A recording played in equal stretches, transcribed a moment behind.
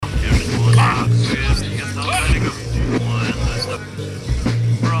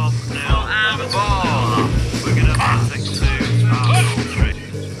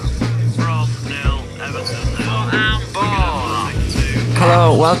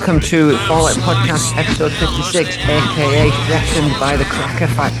welcome to F.A.L.L.O.U.T.P.O.D.C.A.S.T podcast episode 56, aka Threatened by the Cracker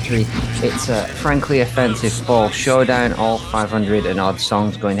Factory. It's a frankly offensive fall showdown, all 500 and odd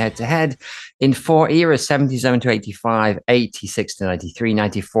songs going head to head in four eras: 77 to 85, 86 to 93,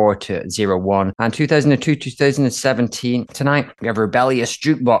 94 to 01, and 2002 to 2017. Tonight we have Rebellious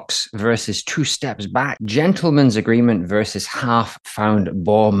Jukebox versus Two Steps Back, Gentleman's Agreement versus Half Found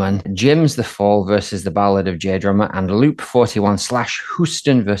Borman, Jim's The Fall versus the Ballad of J Drummer, and Loop 41 /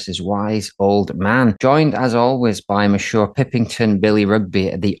 Houston versus Wise Old Man. Joined as always by Mature Pippington, Billy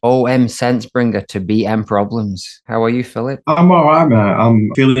Rugby, the OM sense bringer to BM Problems. How are you, Philip? I'm all right, mate.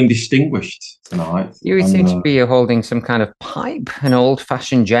 I'm feeling distinguished tonight. You seem to be holding some kind of pipe, an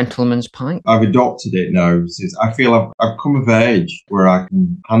old-fashioned gentleman's pipe. I've adopted it now. I feel I've come of age where I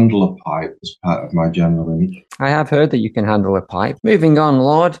can handle a pipe as part of my general image. I have heard that you can handle a pipe. Moving on,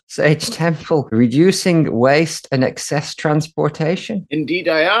 Lord Sage Temple, reducing waste and excess transportation. Indeed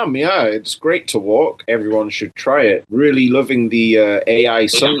I am, yeah. It's great to walk. Everyone should try it. Really loving the AI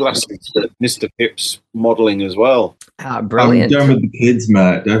sunglasses that Mr. Pip's modelling as well. Brilliant. I'm down with the kids,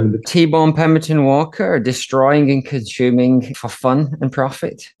 mate. Down with the T-Bone Pemberton Walker, destroying and consuming for fun and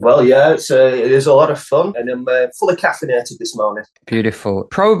profit. Well, yeah, it is a lot of fun, and I'm fully caffeinated this morning. Beautiful.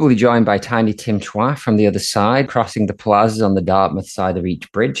 Probably joined by Tiny Tim Chua from the other side, crossing the plazas on the Dartmouth side of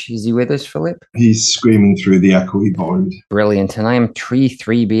each bridge. Is he with us, Philip? He's screaming through the echoey void. Brilliant. And I am Tree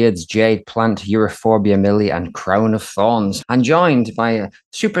Three Beards, Jade Plant, Europhobia Millie, and Crown of Thorns. And joined by a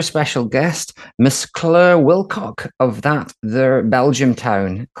super special guest, Miss Claire Wilcock of the Belgium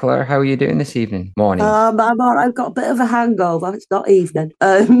town. Claire, how are you doing this evening? Morning. I'm all right. I've got a bit of a hangover. It's not evening.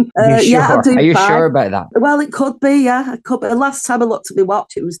 Are you sure? Yeah, I'm doing Are you fine. sure about that? Well, it could be, yeah. It could be. The last time I looked at my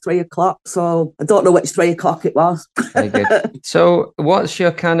watch, it was 3 o'clock. So I don't know which 3 o'clock it was. Very good. So what's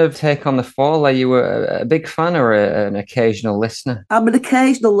your kind of take on the fall? Are you a big fan or an occasional listener? I'm an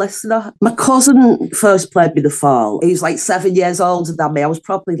occasional listener. My cousin first played me the Fall. He's like 7 years older than me. I was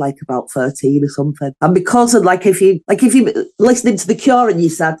probably like about 13 or something. And my cousin, like if you listening to The Cure and you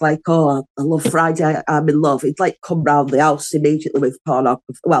said like, oh, I love Friday, I'm in love, he'd like come round the house immediately with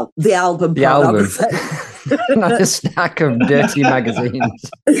pornography. Well, the album pornography. Not a stack of dirty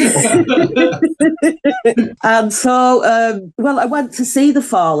magazines. And so, I went to see The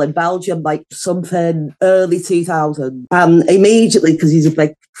Fall in Belgium, like something early 2000. And immediately, because he's a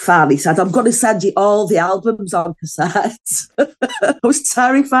big fan, he said, I'm going to send you all the albums on cassette. I was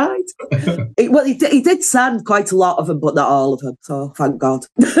terrified. He did send quite a lot of them, but not all of them. So thank God.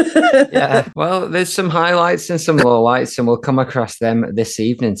 Yeah, well, there's some highlights and some lowlights, and we'll come across them this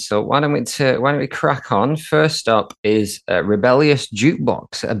evening. So why don't we crack on? First up is Rebellious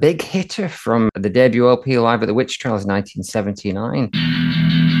Jukebox, a big hitter from the debut LP Live at the Witch Trials 1979.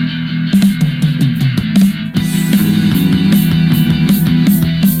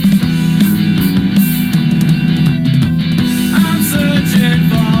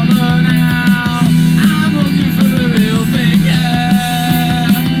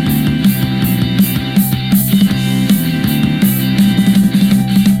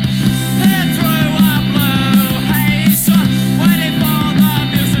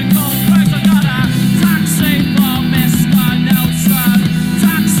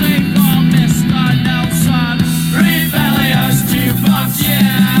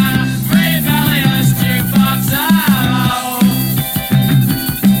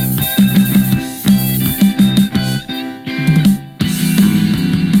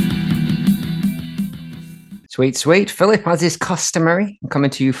 Sweet. Philip, as is customary, I'm coming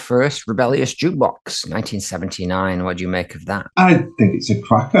to you first. Rebellious Jukebox, 1979. What do you make of that? I think it's a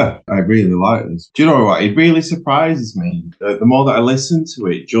cracker. I really like this. Do you know what? It really surprises me. The more that I listen to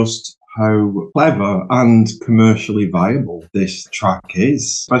it, just how clever and commercially viable this track is,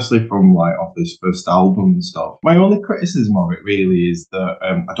 especially from like off this first album and stuff. My only criticism of it really is that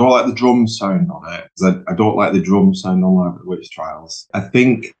I don't like the drum sound on it. I don't like the drum sound on Live at the Witch Trials. I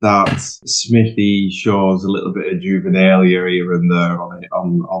think that Smithy shows a little bit of juvenilia here and there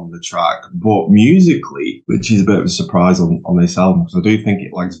on the track, but musically, which is a bit of a surprise on this album, because I do think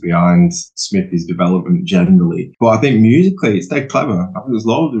it lags behind Smithy's development generally. But I think musically, it's dead clever. I think there's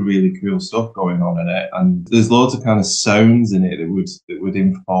loads of really cool stuff going on in it, and there's loads of kind of sounds in it that would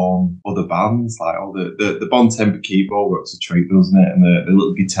inform other bands, like all the Bon Tempo keyboard works a treat, doesn't it? And the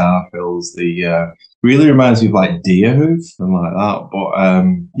little guitar fills the Really reminds me of like Deerhoof and like that.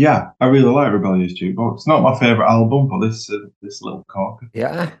 But yeah, I really like Rebellious Jukebox. It's not my favourite album, but this little corker.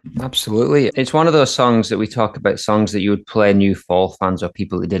 Yeah, absolutely. It's one of those songs that we talk about, songs that you would play new Fall fans or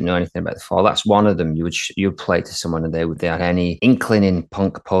people who didn't know anything about the Fall. That's one of them. You would play to someone and they had any inkling in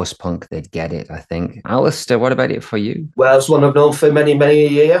punk, post-punk, they'd get it, I think. Alistair, what about it for you? Well, it's one I've known for many, many a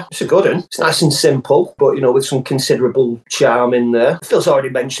year. It's a good one. It's nice and simple, but, with some considerable charm in there. Phil's already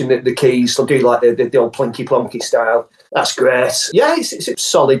mentioned that the keys, they'll do like the old plinky plonky style. That's great. Yeah, it's a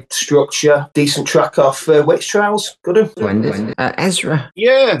solid structure. Decent track off Witch Trials. Good one. Ezra?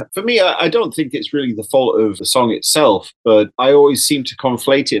 Yeah, for me, I don't think it's really the fault of the song itself, but I always seem to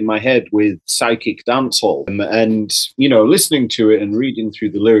conflate it in my head with psychic dancehall. And, listening to it and reading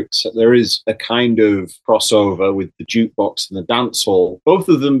through the lyrics, there is a kind of crossover with the jukebox and the dancehall, both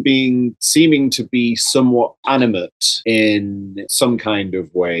of them seeming to be somewhat animate in some kind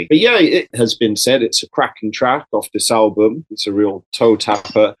of way. But yeah, it has been said it's a cracking track off this album. It's a real toe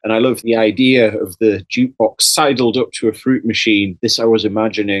tapper, and I love the idea of the jukebox sidled up to a fruit machine. This I was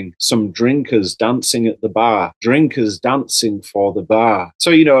imagining some drinkers dancing at the bar, drinkers dancing for the bar.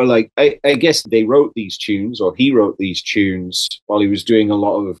 So I guess they wrote these tunes, or he wrote these tunes while he was doing a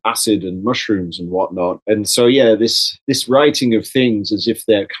lot of acid and mushrooms and whatnot. And so yeah, this writing of things as if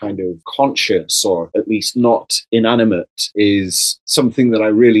they're kind of conscious or at least not inanimate is something that I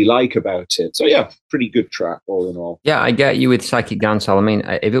really like about it. So yeah, pretty good track all in all. Yeah, I get you with Psychic Dancehall. I mean,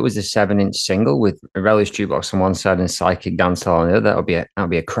 if it was a 7-inch single with Rebellious Jukebox on one side and Psychic Dancehall on the other, that would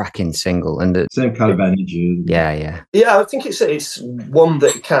be a cracking single. And same kind of energy. Yeah. Yeah, I think it's one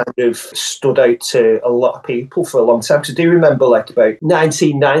that kind of stood out to a lot of people for a long time. Because I do remember, like about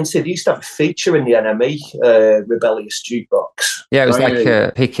 1990, they used to have a feature in the NME, Rebellious Jukebox. Yeah, it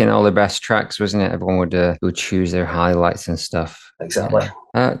was picking all the best tracks, wasn't it? Everyone would choose their highlights and stuff. Exactly.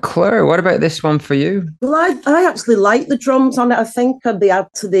 Claire, what about this one for you? Well, I actually like the drums on it. I think they add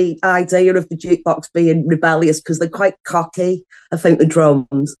to the idea of the jukebox being rebellious because they're quite cocky. I think the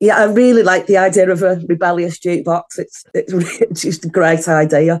drums. Yeah, I really like the idea of a rebellious jukebox. It's just a great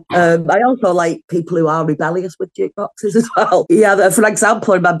idea. I also like people who are rebellious with jukeboxes as well. Yeah, for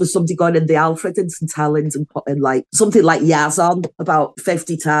example, I remember somebody going in the Alfred in St Helens and putting like something like Yaz on about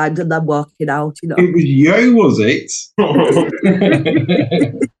 50 times and then walking out. It was you, was it?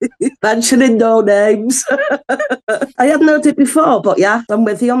 Mentioning no names. I hadn't heard it before, but yeah, I'm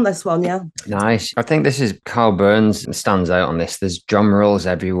with you on this one, yeah. Nice. I think this is Carl Burns stands out on this. There's drum rolls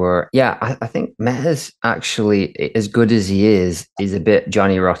everywhere. Yeah, I think Mez actually, as good as he is a bit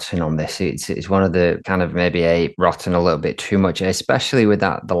Johnny Rotten on this. It's one of the kind of maybe Rotten a little bit too much, especially with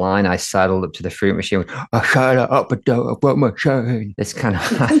the line, I saddled up to the fruit machine. I shot up a door, what my shine. It's kind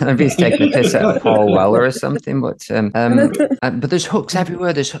of, maybe he's taking a piss out of Paul Weller or something, but there's hooks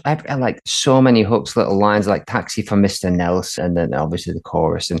everywhere. There's like so many hooks, little lines like Taxi for Mr. Nelson, and then obviously the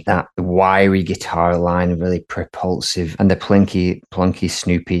chorus and that wiry guitar line, really propulsive, and the plunky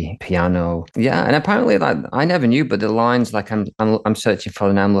Snoopy piano. Yeah, and apparently I never knew, but the lines like I'm searching for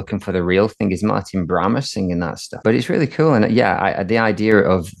and I'm looking for the real thing is Martin Brammer singing that stuff. But it's really cool, and yeah, the idea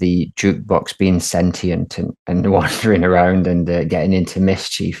of the jukebox being sentient and wandering around and getting into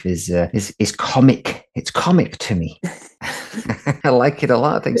mischief is comic. It's comic to me. I like it a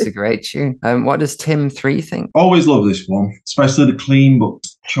lot. I think it's a great tune. What does Tim 3 think? Always love this one, especially the clean but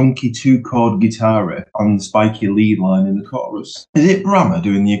chunky 2-chord guitar riff and the spiky lead line in the chorus. Is it Brammer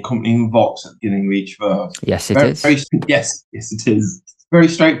doing the accompanying vox at the beginning of each verse? Yes, it is. Yes, it is. Very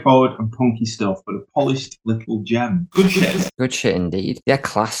straightforward and punky stuff, but a polished little gem. Good shit. Good shit indeed. Yeah,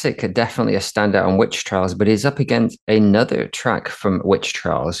 classic. Definitely a standout on Witch Trials, but he's up against another track from Witch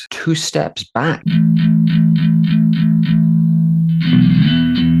Trials, Two Steps Back.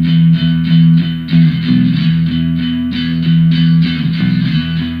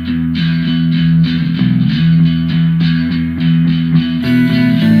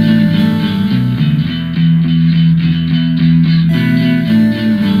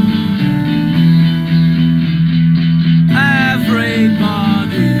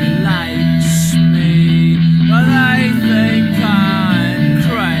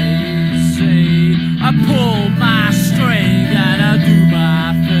 Pull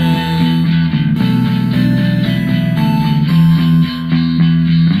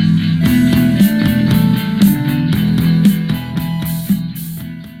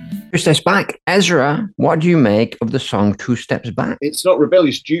Two Steps Back. Ezra, what do you make of the song Two Steps Back? It's not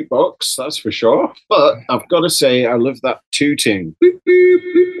Rebellious Jukebox, that's for sure. But I've got to say, I love that tooting.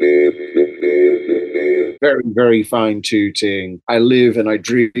 Very, very fine tooting. I live and I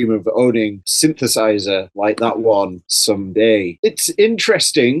dream of owning synthesizer like that one someday. It's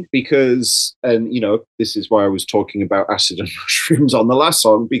interesting because, and this is why I was talking about acid and mushrooms on the last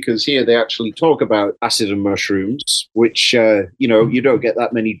song, because here they actually talk about acid and mushrooms, which, you don't get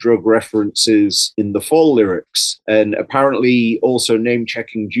that many drug references in the F.A.L.L.O.U.T.P.O.D.C.A.S.T lyrics. And apparently also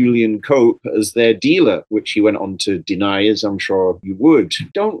name-checking Julian Cope as their dealer, which he went on to deny, as I'm sure you would.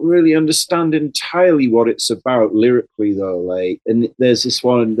 Don't really understand entirely what it's about lyrically, though. And there's this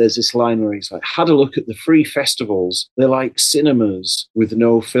line where he's like, had a look at the free festivals. They're like cinemas with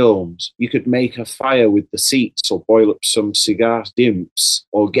no films. You could make a fire with the seats or boil up some cigar dimps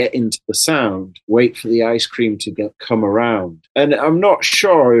or get into the sound, wait for the ice cream to come around. And I'm not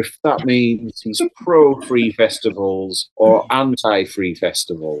sure if that means he's pro-free festivals or anti-free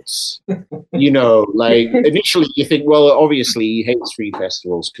festivals. Initially you think, well, obviously he hates free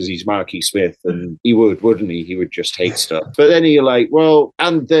festivals because he's Marky Smith, and he would, wouldn't he? He would just hate stuff. But then you're like, well,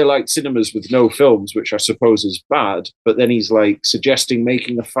 and they're like cinemas with no films, which I suppose is bad. But then he's like suggesting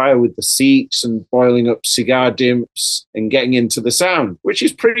making a fire with the seats and boiling up cigar dimps and getting into the sound, which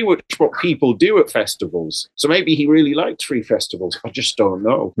is pretty much what people do at festivals. So maybe he really likes free festivals. I just don't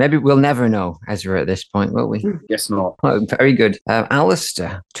know. Maybe we'll never know, Ezra, at this point, will we? Guess not. Oh, very good.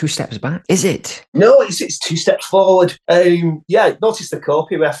 Alistair, Two Steps Back. Is it? No, it's two steps forward. Notice the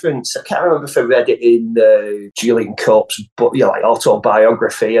copy reference. I can't remember if I read it in Julian Cope's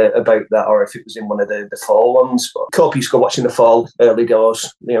autobiography about that, or if it was in one of the F.A.L.L.O.U.T.P.O.D.C.A.S.T ones. But Cope used to go watching the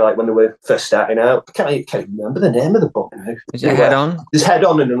F.A.L.L.O.U.T.P.O.D.C.A.S.T like when they were when they were first starting out. I can't remember the name of the book now. Is it Head On? There's Head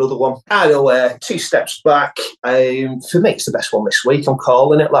On and another one. I know, Two Steps Back. For me, it's the best one this week. I'm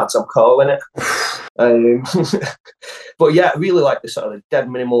calling it, lads. I'm calling it. But yeah, I really like the sort of dead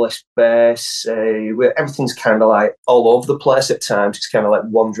minimalist bass, where everything's kind of like all over the place at times. It's kind of like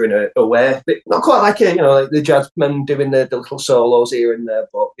wandering away. But not quite like like the jazz men doing the little solos here and there,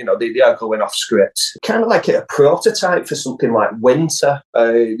 but they are going off script. Kind of like a prototype for something like Winter.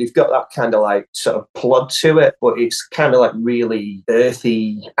 They've got that kind of like sort of plod to it, but it's kind of like really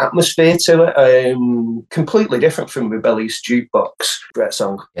earthy atmosphere to it. Completely different from Rebellious Jukebox. Great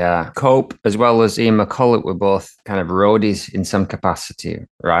song. Yeah, Cope as well as Ian McCulloch were both kind of roadies in some capacity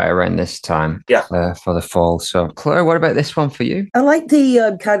right around this time. Yeah. For the fall. So Claire, what about this one for you? I like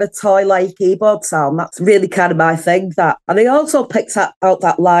the kind of toy-like keyboard sound. That's really kind of my thing. And he also picks out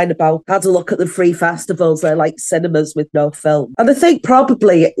that line about had a look at the free festivals. They're like cinemas with no film. And I think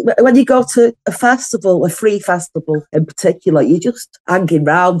probably when you go to a festival, a free festival in particular, you're just hanging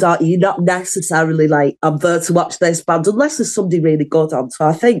round, aren't you? You're not necessarily like, I'm there to watch this band, unless there's somebody really good on. So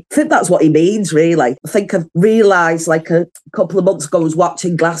I think that's what he means, really. I think I've realised like a couple of months ago, I was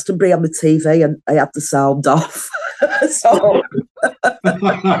watching Glastonbury on the TV and I had the sound off. So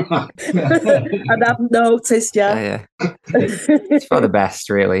and I've noticed, yeah. It's for the best,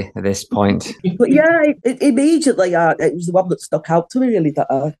 really, at this point. But yeah, immediately it was the one that stuck out to me, really, that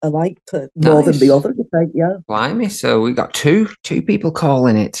I liked more than the others, I think, yeah. Blimey, so we got two people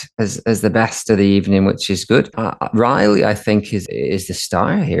calling it as the best of the evening, which is good. Riley, I think, is the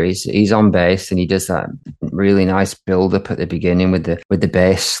star here. He's on bass and he does that really nice build up at the beginning with the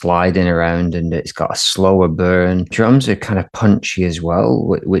bass sliding around, and it's got a slower burn. Drums are kind of punchy as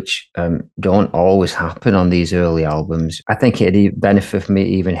well, which don't always happen on these early albums. I think it'd benefit from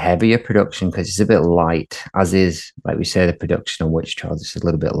even heavier production because it's a bit light, as is, like we say, the production on Witch Trials is a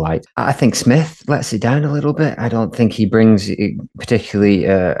little bit light. I think Smith lets it down a little bit. I don't think he brings particularly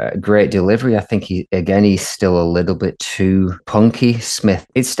a great delivery. I think he's still a little bit too punky. Smith,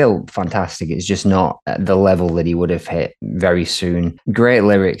 it's still fantastic. It's just not at the level that he would have hit very soon. Great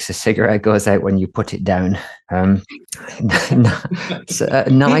lyrics. A cigarette goes out when you put it down. It's a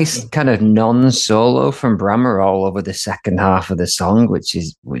nice kind of non-solo from Brammer all over the second half of the song, which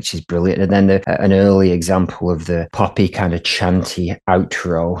is brilliant. And then an early example of the poppy kind of chanty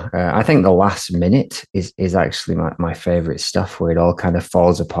outro. I think the last minute is actually my favorite stuff, where it all kind of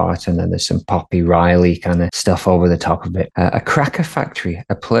falls apart and then there's some Poppy Riley kind of stuff over the top of it. A cracker factory,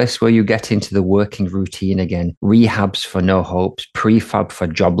 a place where you get into the working routine again. Rehabs for no hopes, prefab for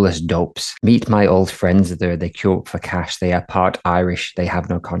jobless dopes. Meet my old friends, they're they queue up for cash. They are part Irish. They have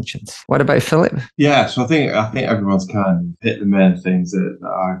no conscience. What about Philip? Yeah, so I think everyone's kind of hit the main things that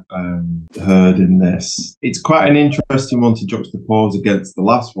I've heard in this. It's quite an interesting one to juxtapose against the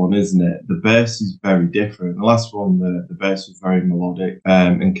last one, isn't it? The bass is very different. The last one, the bass was very melodic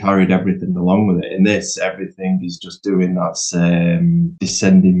and carried everything along with it. In this, everything is just doing that same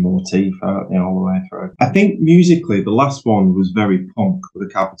descending motif, aren't they, all the way through. I think musically, the last one was very punk with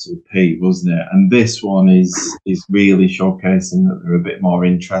a capital P, wasn't it? And this one is really showcasing that they're a bit more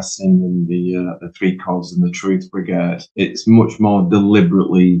interesting than the Three Chords and the Truth Brigade. It's much more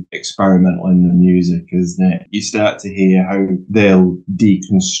deliberately experimental in the music, isn't it? You start to hear how they'll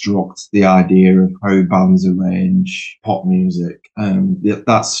deconstruct the idea of how bands arrange pop music.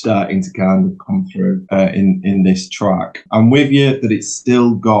 That's starting to kind of come through in this track. I'm with you that it's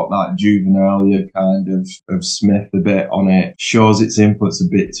still got that juvenilia kind of Smith a bit on it. Shows its influence a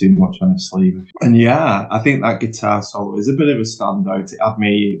bit too much on his sleeve. And yeah, I think that guitar solo is a bit of a standout. It had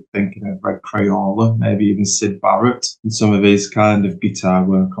me thinking of Red Crayola, maybe even Syd Barrett, and some of his kind of guitar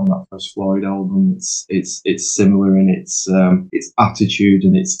work on that first Floyd album. It's similar in its attitude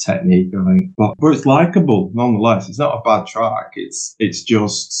and its technique, I think. But it's likeable nonetheless. It's not a bad track. It's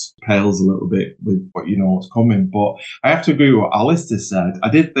just pales a little bit with what you know what's coming. But I have to agree with what Alistair said. I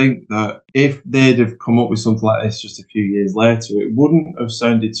did think that if they'd have come up with something like this just a few years later, it wouldn't have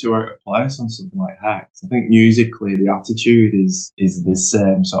sounded too out of place on something like Hex. I think musically the attitude is the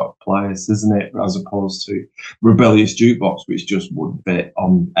same sort of place, isn't it? As opposed to Rebellious Jukebox, which just wouldn't fit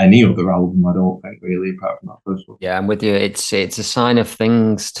on any other album, I don't think, really, apart from that first one. Yeah, I'm with you. It's a sign of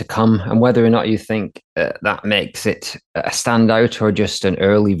things to come, and whether or not you think that makes it a standout or just an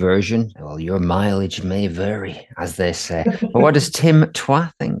early version, well, your mileage may vary, as they say. But what does Tim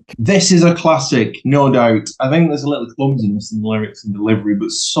Twa think? This is a classic, no doubt. I think there's a little clumsiness in the lyrics and delivery, but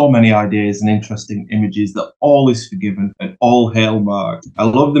so many ideas and interesting images that all is forgiven and all hail marked. I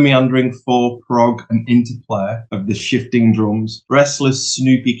love the meandering folk, prog and interplay of the shifting drums, restless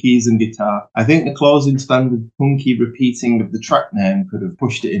Snoopy keys and guitar. I think the closing standard punky repeating of the track name could have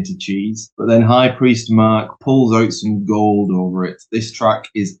pushed it into cheese, but then High Priest Mark pulls out some gold over it. This track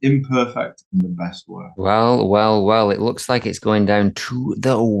is imperfect in the best way. Well, it looks like it's going down to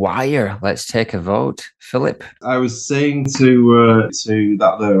the wire. Let's take a vote. Philip? I was saying to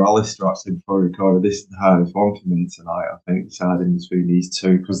that there Alistair actually before we recorded, this is the hardest one for me tonight, I think, deciding between these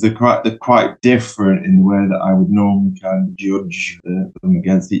two, because they're quite different in the way that I would normally kind of judge them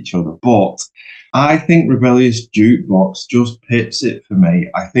against each other. But I think Rebellious Jukebox just pips it for me.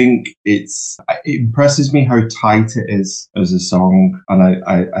 I think it impresses me how tight it is as a song, and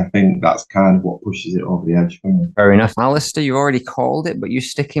I think that's kind of what pushes it over the edge for me. Fair enough. Alistair, you already called it, but you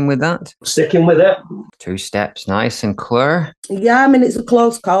sticking with that? Sticking with it. Two steps, nice. And Claire? Yeah, I mean, it's a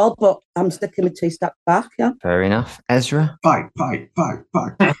close call, but I'm sticking with two steps back, yeah. Fair enough. Ezra? Fight. I'm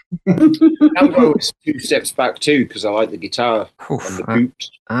going with two steps back too, because I like the guitar and the boot.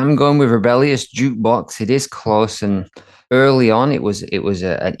 I'm going with Rebellious Jukebox. It is close, and early on it was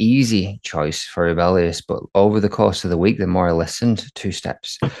an easy choice for Rebellious, but over the course of the week, the more I listened, Two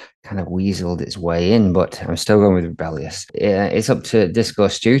Steps kind of weaseled its way in, but I'm still going with Rebellious. It's up to Disco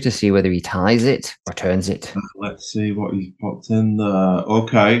Stew to see whether he ties it or turns it. Let's see what he's put in there.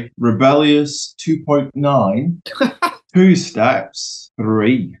 Okay, Rebellious 2.9, Two Steps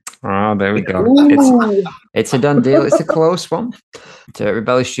 3. Oh, there we go. It's a done deal. It's a close one.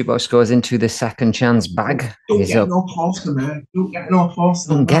 Rebellious Jukebox goes into the second chance bag. Don't get no closer, man. Don't get no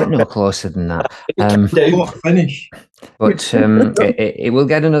closer than that. Finish. But it will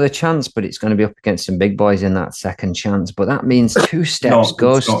get another chance, but it's going to be up against some big boys in that second chance. But that means Two Steps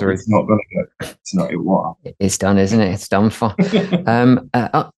goes through. It's not going to get. It's not what. It's done, isn't it? It's done for.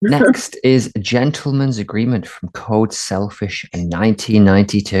 Up next is Gentleman's Agreement from Code Selfish in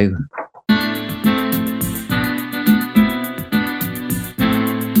 1992.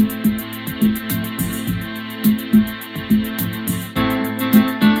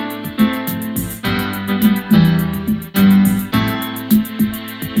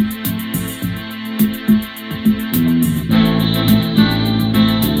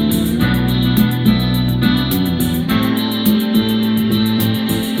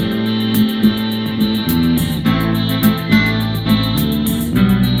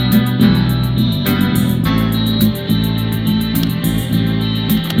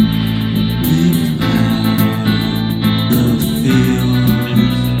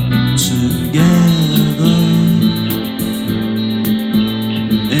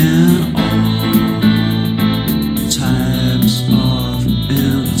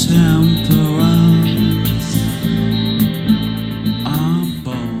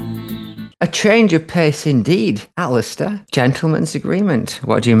 change of pace indeed. Alistair, Gentleman's Agreement.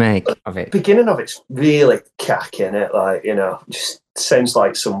 What do you make of it? Beginning of it's really cack in it, like, you know, just sounds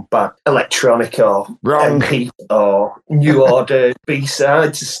like some bad electronic or Wrong. MP or New Order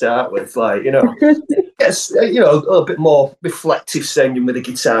B-side to start with, like, you know. Yes, you know, a little bit more reflective sounding with the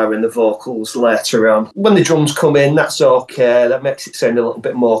guitar and the vocals later on. When the drums come in, that's okay. That makes it sound a little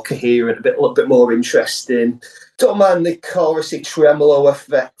bit more coherent, a little bit more interesting. Don't mind the chorusy tremolo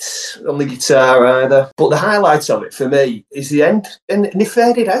effect on the guitar either. But the highlight of it for me is the end. And they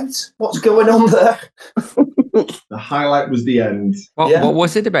faded out. What's going on there? The highlight was the end. What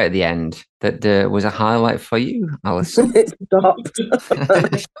was it about the end that was a highlight for you, Alison? It stopped.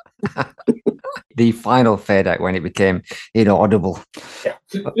 The final fade out when it became inaudible. Yeah.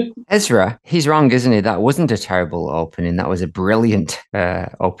 Ezra, he's wrong, isn't he? That wasn't a terrible opening. That was a brilliant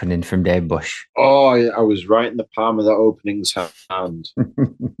opening from Dave Bush. Oh, I was right in the palm of that opening's hand.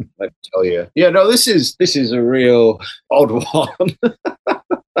 I tell you. Yeah, no, this is a real odd one.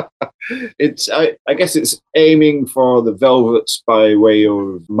 I guess it's aiming for the Velvets by way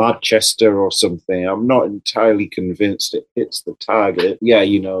of Manchester or something. I'm not entirely convinced it hits the target. Yeah,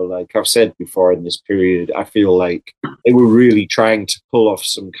 you know, like I've said before in this period, I feel like they were really trying to pull off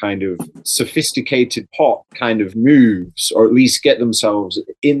some kind of sophisticated pop kind of moves, or at least get themselves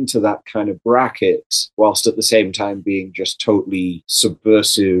into that kind of bracket, whilst at the same time being just totally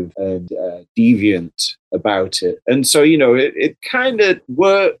subversive and deviant about it. And so, you know, it kind of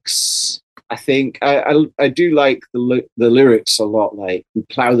works. I think I do like the lyrics a lot. Like, we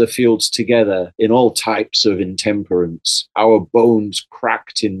plough the fields together in all types of intemperance, our bones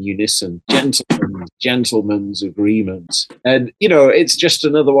cracked in unison, gentleman's agreement. And, you know, it's just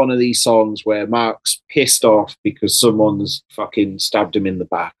another one of these songs where Mark's pissed off because someone's fucking stabbed him in the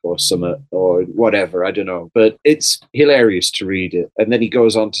back or something, or whatever, I don't know. But it's hilarious to read it. And then he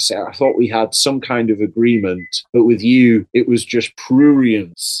goes on to say, I thought we had some kind of agreement, but with you, it was just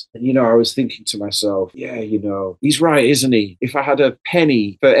prurience. And, you know, I was thinking to myself, yeah, you know, he's right, isn't he? If I had a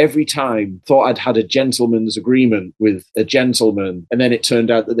penny for every time thought I'd had a gentleman's agreement with a gentleman, and then it turned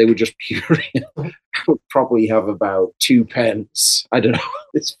out that they were just prurient, I would probably have about 2 pence. I don't know.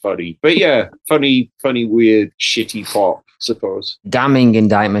 It's funny. But yeah, funny, weird, shitty pop, suppose. Damning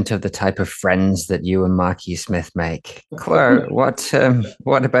indictment of the type of friends that you and Marky Smith make. Claire, what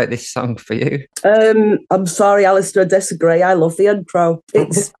about this song for you? I'm sorry, Alistair, I disagree. I love the intro.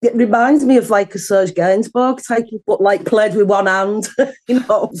 It reminds me of like a Serge Gainsbourg type of, but like played with one hand, you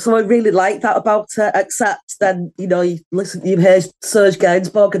know. So I really like that about it, except then, you know, you hear Serge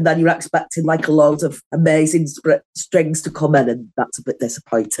Gainsbourg and then you're expecting like a load of amazing strings to come in, and that's a bit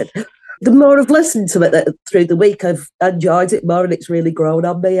disappointing. The more I've listened to it through the week, I've enjoyed it more, and it's really grown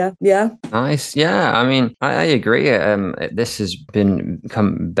on me. Yeah. Nice. Yeah. I mean, I agree. This has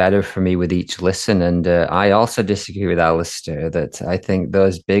become better for me with each listen, and I also disagree with Alistair that I think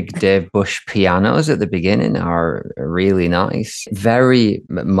those big Dave Bush pianos at the beginning are really nice. Very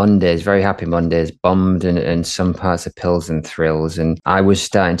Mondays, very happy Mondays, bummed in some parts of Pills and Thrills, and I was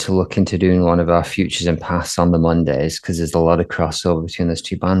starting to look into doing one of our Futures and Pasts on the Mondays because there's a lot of crossover between those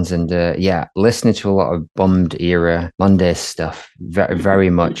two bands, and yeah, listening to a lot of bummed era Monday stuff, very, very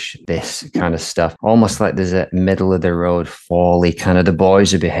much this kind of stuff. Almost like there's a middle of the road folly, kind of the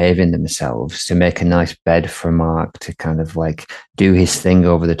boys are behaving themselves to make a nice bed for Mark to kind of like do his thing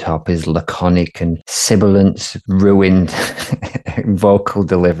over the top, his laconic and sibilant, ruined vocal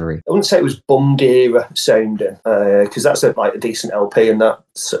delivery. I wouldn't say it was bummed era sounding, because that's like a decent LP, and that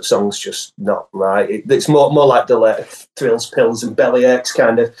song's just not right. It's more like the later Thrills, Pills and Bellyaches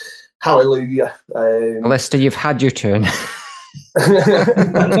kind of Hallelujah. Lester, you've had your turn.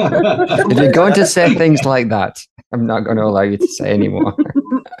 If you're going to say things like that, I'm not going to allow you to say anymore.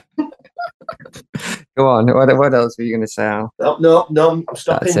 Go on. What else were you going to say, Al? No, I'm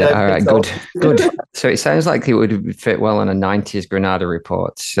stopping. That's it. All right, good. So it sounds like it would fit well on a 90s Granada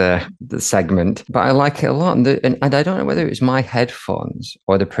Reports the segment, but I like it a lot. And I don't know whether it was my headphones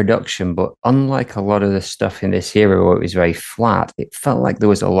or the production, but unlike a lot of the stuff in this era where it was very flat, it felt like there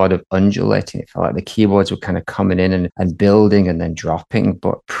was a lot of undulating. It felt like the keyboards were kind of coming in and building and then dropping,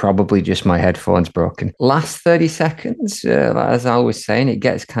 but probably just my headphones broken. Last 30 seconds, as I was saying, it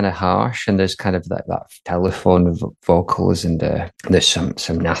gets kind of harsh, and there's kind of that telephone vocals, and there's some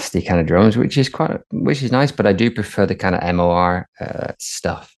nasty kind of drums, which is nice. But I do prefer the kind of MOR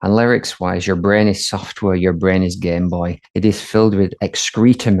stuff. And lyrics wise, your brain is software, your brain is Game Boy. It is filled with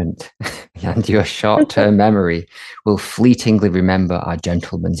excrement, and your short-term memory will fleetingly remember our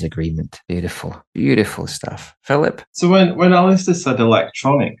gentleman's agreement. Beautiful stuff. Philip? So when Alistair said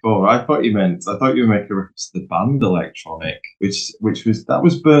electronic, I thought you were making a reference to the band Electronic, which was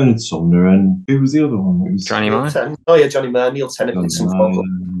Bernard Sumner, and who was the other one? It was Johnny Marr. Oh yeah, Johnny Marr. Neil Tennant did some vocal.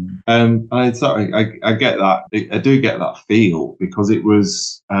 I get that. I do get that feel, because it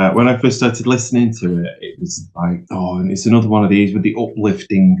was when I first started listening to it, it was like, and it's another one of these with the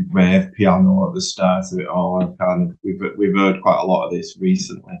uplifting rave piano at the start of it all. We've heard quite a lot of this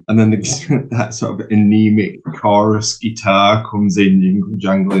recently, and then that sort of anemic chorus guitar comes in,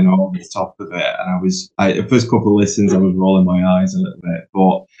 jangling over the top of it, and the first couple of listens I was rolling my eyes a little bit,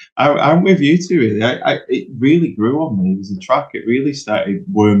 but I'm with you too. Really, it really grew on me. It was a track. It really started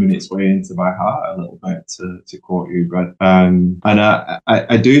worming its way into my heart a little bit, to quote you, Brad. And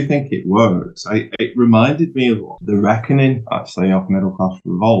I do think it works. It reminded me of The Reckoning, actually, of Middle Class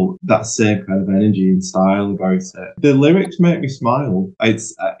Revolt. That same kind of energy and style about it. The lyrics make me smile.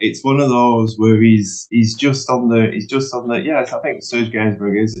 It's one of those where he's just on the. Yes, I think Serge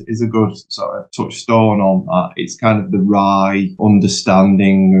Gainsbourg is a good sort of touchstone on that. It's kind of the wry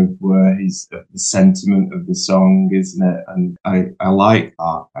understanding of where the sentiment of the song, isn't it? And I like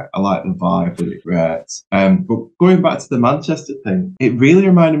that. I like the vibe that it creates. But going back to the Manchester thing, it really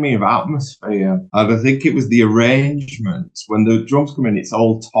reminded me of Atmosphere. And I think it was the arrangement. When the drums come in, it's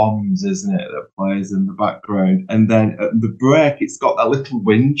all toms, isn't it, that plays in the background. And then at the break, it's got that little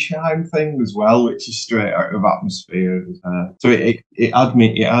wind chime thing as well, which is straight out of Atmosphere. So it had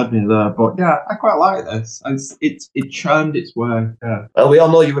me there. But yeah, I quite like this. It chimed its way. Yeah. Well, we all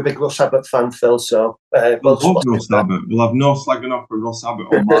know you're a big Russ Abbott fan, Phil, so we'll have Russ Abbott. We'll have no slagging off for Russ Abbott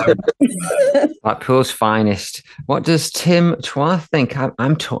on my Blackpool's finest. What does Tim Twa think?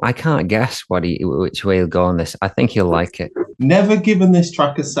 I can't guess which way he'll go on this. I think he'll like it. Never given this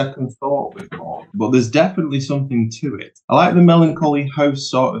track a second thought before, but there's definitely something to it. I like the melancholy house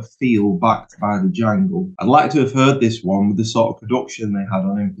sort of feel backed by the jangle. I'd like to have heard this one with the sort of production they had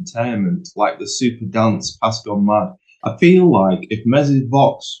on Entertainment, like the Super Dance Past Gone Mad. I feel like if Mez's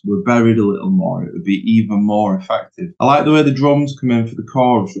Vox were buried a little more, it would be even more effective. I like the way the drums come in for the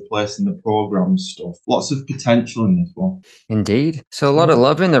chorus, replacing the programme stuff. Lots of potential in this one. Indeed. So a lot of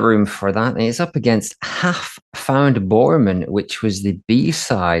love in the room for that. And it's up against Half Found Borman, which was the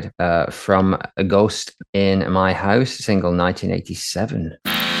B-side from A Ghost in My House, single 1987.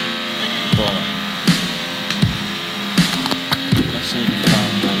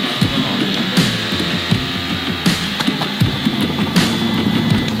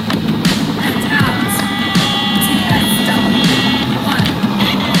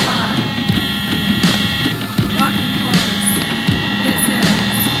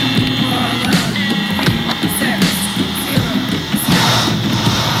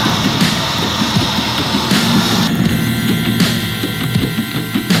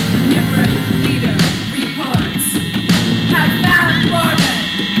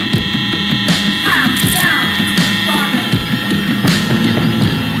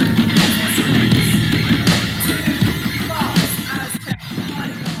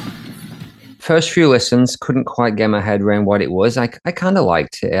 First few listens, couldn't quite get my head around what it was. I kind of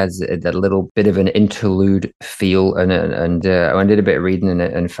liked it as a little bit of an interlude feel, and I did a bit of reading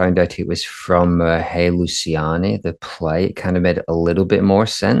and found out it was from Hey Luciani, the play. It kind of made a little bit more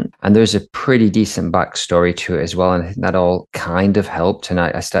sense, and there's a pretty decent backstory to it as well, and I think that all kind of helped. And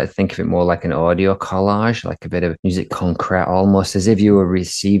I started to think of it more like an audio collage, like a bit of musique concrète, almost as if you were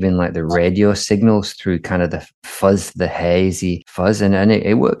receiving like the radio signals through kind of the fuzz, the hazy fuzz, and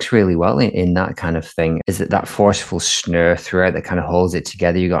it works really well in that kind of thing. Is that forceful snare throughout that kind of holds it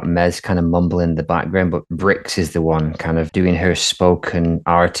together? You got Mez kind of mumbling in the background, but Bricks is the one kind of doing her spoken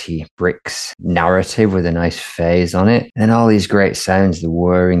arty Bricks narrative with a nice phase on it, and all these great sounds, the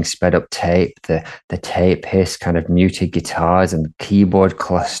whirring sped up tape, the tape hiss, kind of muted guitars and keyboard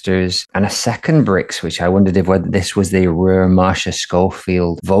clusters, and a second Bricks, which I wondered if whether this was the rare Marsha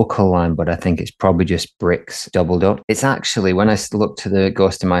Schofield vocal line, but I think it's probably just Bricks doubled up. It's actually, when I looked to the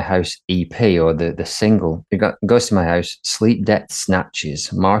Ghost in My House EP, or the single. You got Ghost in My House, Sleep Death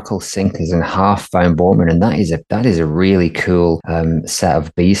Snatches, Markle Sinkers, and Half Found Borman, and that is a really cool set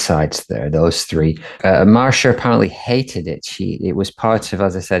of B-sides there. Those three. Marsha apparently hated it. It was part of,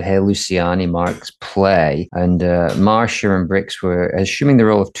 as I said, Hey Luciani, Mark's play, and Marsha and Brix were assuming the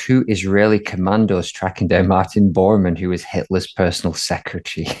role of two Israeli commandos tracking down Martin Bormann, who was Hitler's personal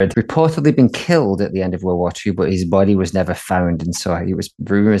secretary. He'd reportedly been killed at the end of World War II, but his body was never found, and so it was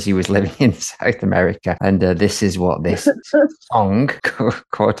rumors he was living in South America. And this is what this song,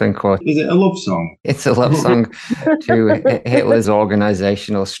 quote unquote, is it a love song? It's a love song to Hitler's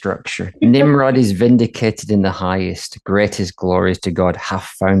organizational structure. Nimrod is vindicated in the highest. Greatest glories to God.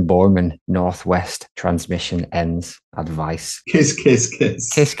 Half found Borman. Northwest. Transmission ends. Advice. Kiss, kiss, kiss.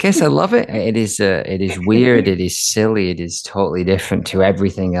 Kiss, kiss. I love it. It is weird. It is silly. It is totally different to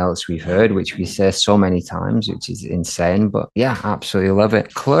everything else we've heard, which we say so many times, which is insane. But yeah, absolutely love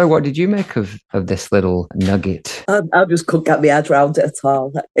it. Claire, what did you make of this little nugget? I just couldn't get my head around it at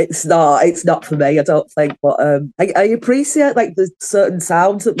all. It's not for me, I don't think. But I appreciate like the certain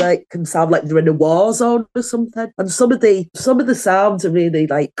sounds that can sound like they're in a war zone or something. And some of the sounds are really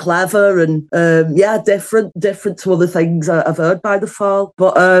like clever and different to other things I've heard by the Fall.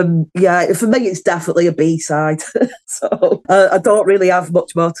 But for me, it's definitely a B-side. So I don't really have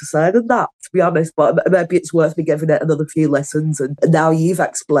much more to say than that, to be honest. But maybe it's worth me giving it another few listens. And now you've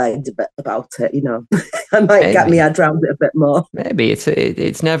explained a bit about it, I might get my head around it a bit more. Maybe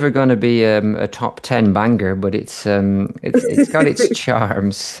it's never going to be a top 10 banger, but it's got its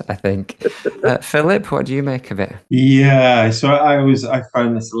charms, I think. Philip, what do you make of it? Yeah, so I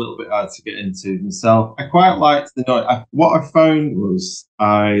found this a little bit hard to get into myself. I quite liked the note. What I found was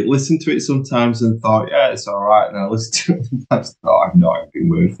I listened to it sometimes and thought, yeah, it's all right. And I listened to it sometimes and thought, I've not even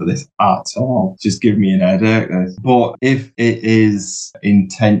word for this at all. Just give me an headache. But if it is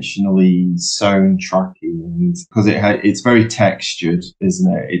intentionally soundtracky, and because it's very textured,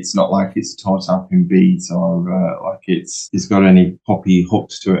 isn't it? It's not like it's a toe tapping beat or like it's got any poppy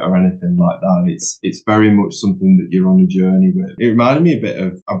hooks to it or anything like that. It's very much something that you're on a journey with. It reminded me a bit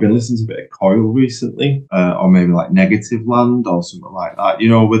of, I've been listening to a bit of Coil recently, or maybe like Negative Land or something like that.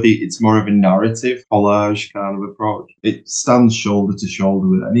 Where it's more of a narrative collage kind of approach. It stands shoulder to shoulder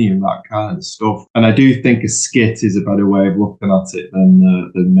with any of that kind of stuff. And I do think a skit is a better way of looking at it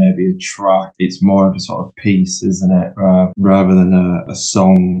than maybe a track. It's more of a sort of piece, isn't it? Rather than a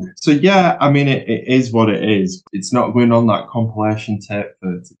song. So yeah, I mean, it is what it is. It's not going on that compilation tape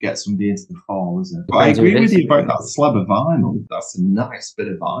to get somebody into the Fall, is it? But I agree with you about that slab of vinyl. That's a nice bit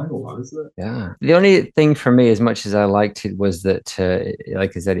of vinyl, isn't it? Yeah. The only thing for me, as much as I liked it, was that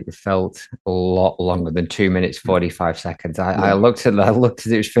like I said, it felt a lot longer than 2 minutes 45 seconds. I looked at it,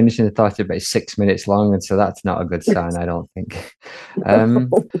 it was finishing and thought about 6 minutes long, and so that's not a good sign, I don't think.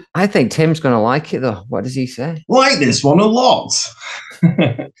 I think Tim's going to like it though. What does he say? Like this one a lot.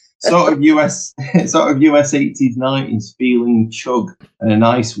 sort of US 80s 90s feeling chug and a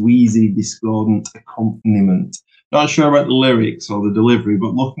nice wheezy discordant accompaniment. Not sure about the lyrics or the delivery,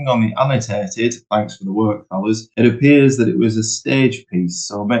 but looking on the annotated, thanks for the work, fellas, it appears that it was a stage piece,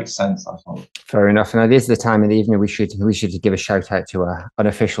 so it makes sense, I thought. Fair enough. Now, this is the time of the evening we should give a shout out to our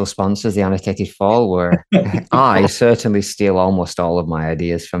unofficial sponsors, the Annotated Fall, where I certainly steal almost all of my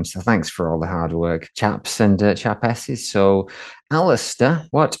ideas from. So thanks for all the hard work, chaps and chapesses. So, Alistair,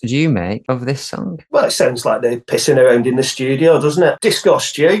 what do you make of this song? Well, it sounds like they're pissing around in the studio, doesn't it? Disco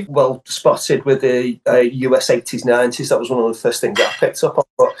Stew, well spotted with the US 80s, 90s. That was one of the first things I picked up on.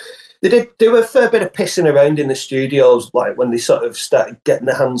 But they did do a fair bit of pissing around in the studios, like when they sort of started getting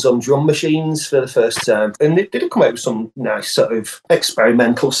their hands on drum machines for the first time. And they did come out with some nice sort of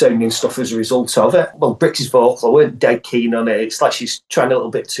experimental sounding stuff as a result of it. Well, Brix's vocal, I weren't dead keen on it. It's like she's trying a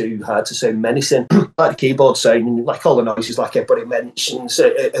little bit too hard to sound menacing. Like the keyboard sound, like all the noises, like everybody mentions,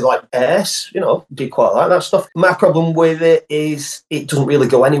 like Ace, did quite like that stuff. My problem with it is it doesn't really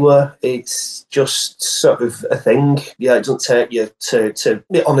go anywhere. It's just sort of a thing. Yeah, it doesn't take you to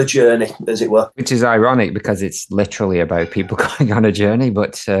on a journey, as it were. Which is ironic because it's literally about people going on a journey,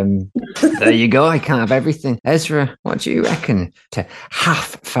 but there you go. I can't have everything. Ezra, what do you reckon to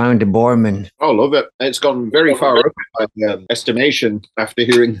Half Found Borman? Oh, love it. It's gone very far up in my estimation after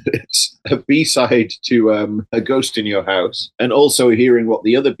hearing that it's a B-side to A Ghost in Your House, and also hearing what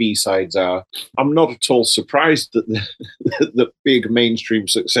the other B-sides are. I'm not at all surprised that the big mainstream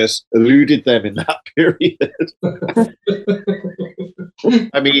success eluded them in that period.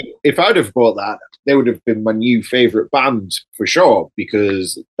 I mean, if I'd have bought that, they would have been my new favourite band for sure,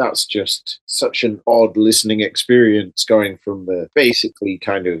 because that's just such an odd listening experience, going from the basically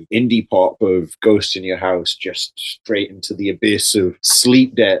kind of indie pop of Ghost in Your House just straight into the abyss of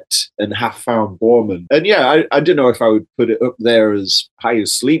Sleep Debt and Half Found Borman. And yeah, I don't know if I would put it up there as high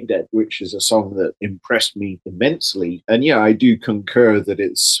as Sleep Debt, which is a song that impressed me immensely. And yeah, I do concur that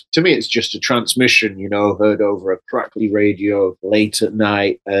to me, it's just a transmission, heard over a crackly radio late at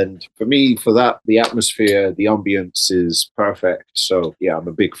night. And for me, for that, the atmosphere, the ambience is perfect. So yeah, I'm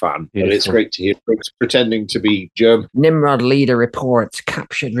a big fan. But it's great to hear folks pretending to be German. Nimrod leader reports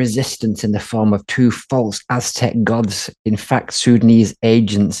captured resistance in the form of 2 false Aztec gods. In fact, Sudanese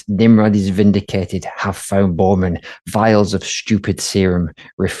agents, Nimrod is vindicated, have found Borman. Vials of stupid serum.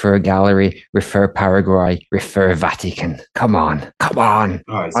 Refer gallery, refer Paraguay, refer Vatican. Come on.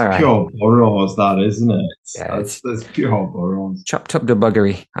 Oh, it's pure burrows, that, isn't it? Yeah, that's pure burrows. Chopped up the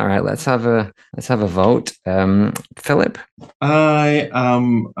buggery. All right, let's have a vote. Philip?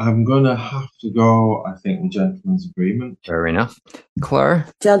 I'm gonna have to go, I think, the gentleman's agreement. Fair enough. Claire?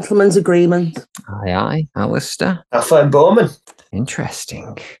 Gentleman's agreement. Aye. Alistair? I find Borman.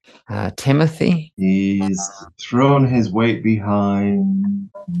 Interesting. Timothy? He's thrown his weight behind.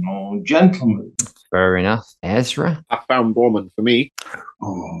 No, gentleman. Fair enough. Ezra? I found Borman for me.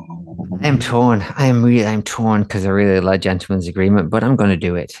 Oh. I'm torn. I'm torn because I really like Gentleman's Agreement, but I'm going to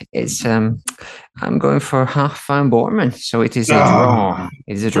do it. I'm going for Half Found Borman. So it is a draw.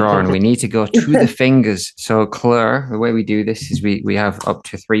 It is a draw, and we need to go to the fingers. So Claire, the way we do this is we have up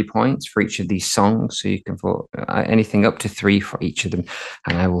to 3 points for each of these songs. So you can vote anything up to 3 for each of them,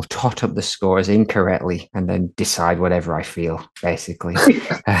 and I will tot up the scores incorrectly and then decide whatever I feel, basically.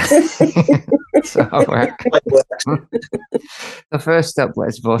 So first up,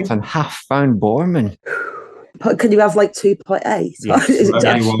 let's vote on Half Found Borman. Can you have like 2.8? Yes.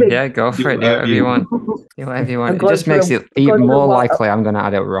 Yeah, go for it. Do whatever you want. Do whatever you want. It just makes it even more likely I'm going to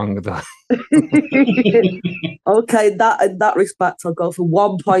add it wrong, though. Okay, in that respect, I'll go for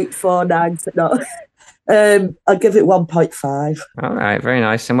 1.49. No. I'll give it 1.5. All right, very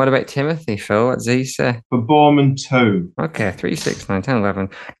nice. And what about Timothy, Phil? What does he say? For Borman 2. Okay, 3, 6, 9, 10, 11,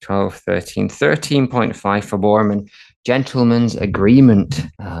 12, 13. 13.5 for Borman. Gentleman's Agreement.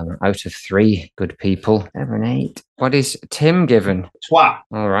 Out of 3, good people. 7, 8. What is Tim given? Twat.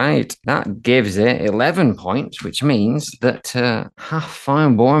 All right, that gives it 11 points, which means that Half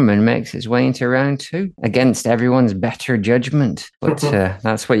Found Borman makes its way into round 2 against everyone's better judgment. But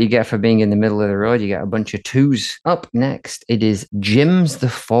that's what you get for being in the middle of the road. You get a bunch of 2s. Up next, it is Jim's The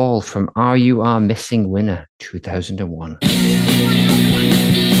Fall from Are You Our Missing Winner, 2001.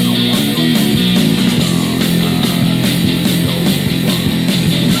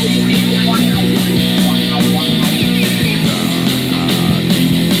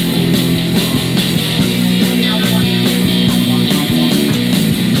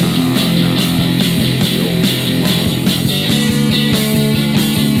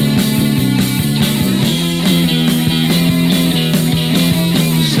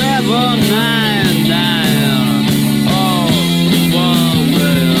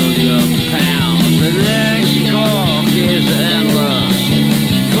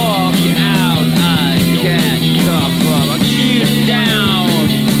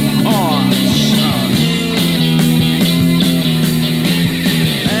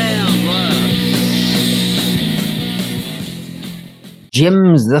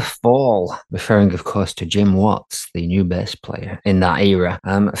 Jim's The Fall, referring, of course, to Jim Watts, the new bass player in that era.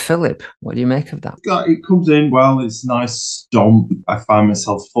 Philip, what do you make of that? It comes in well. It's a nice stomp. I find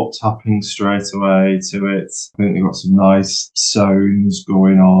myself foot tapping straight away to it. I think they've got some nice sounds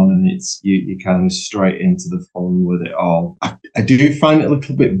going on, and it's you kind of straight into the fun with it all. I do find it a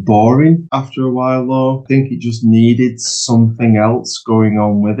little bit boring after a while, though. I think it just needed something else going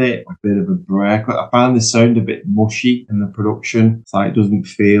on with it, a bit of a break. I find the sound a bit mushy in the production. It's like it doesn't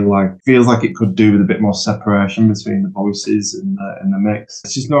feels like it could do with a bit more separation between the voices and the mix.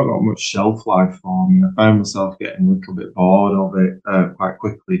 It's just not got much shelf life for me. I found myself getting a little bit bored of it quite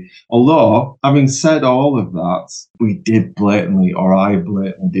quickly. Although, having said all of that, I blatantly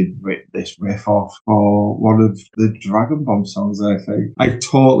did rip this riff off for one of the Dragon Bomb songs, I think. I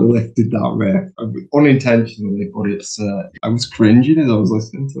totally lifted that riff, unintentionally, but I was cringing as I was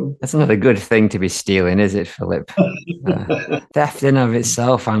listening to it. That's not a good thing to be stealing, is it, Philip? Theft in of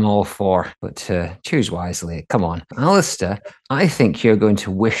itself, I'm all for, but choose wisely. Come on. Alistair, I think you're going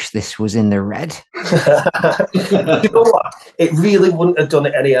to wish this was in the red. You know what? It really wouldn't have done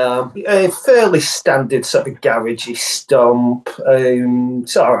it any harm. A fairly standard sort of garagey stomp.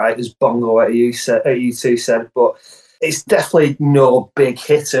 It's all right, as Bongo, you two said, but It's definitely no big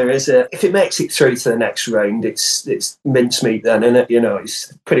hitter, is it? If it makes it through to the next round, it's mincemeat then, isn't it? You know,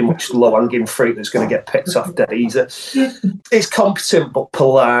 it's pretty much low-hanging fruit that's going to get picked off dead easy. It's competent but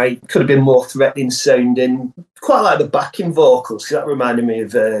polite. Could have been more threatening sounding. Quite like the backing vocals, because that reminded me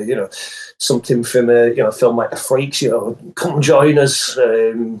of, something from a film like The Freaks, come join us,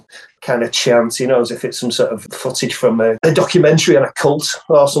 kind of chant, as if it's some sort of footage from a documentary on a cult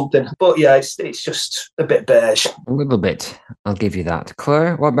or something. But yeah, it's just a bit beige. A little bit. I'll give you that.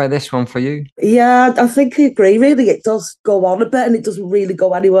 Claire, what about this one for you? Yeah, I think I agree. Really, it does go on a bit and it doesn't really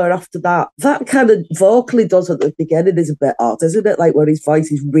go anywhere after that. That kind of vocal he does at the beginning is a bit odd, isn't it? Like where his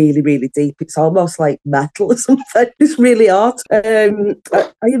voice is really, really deep. It's almost like metal or something. It's really odd. I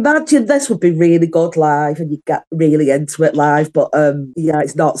imagine this would be really good live and you get really into it live. But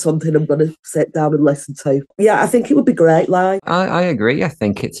it's not something I'm going to sit down and listen to. Yeah, I think it would be great live. I agree. I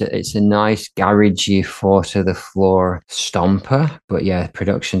think it's a nice garagey, four to the floor stomper. But yeah,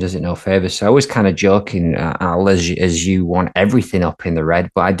 production does it no favours. So I was kind of joking, Al, as you want everything up in the red.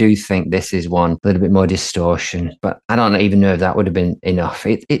 But I do think this is one a little bit more distortion. But I don't even know if that would have been enough.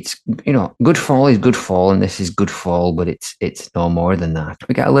 It's good fall is good fall, and this is good fall, but it's no more than that.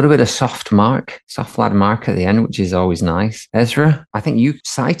 We get a little bit of soft lad mark at the end, which is always nice. Ezra, I think you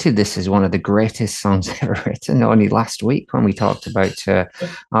cited this as one of the greatest songs ever written only last week when we talked about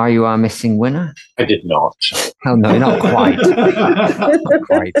Are You Our Missing Winner? I did not. Hell no, not quite. Not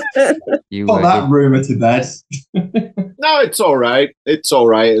quite. You put that rumour to bed. No, it's all right. It's all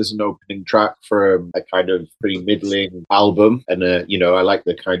right as an opening track for a kind of pretty middling album. And, I like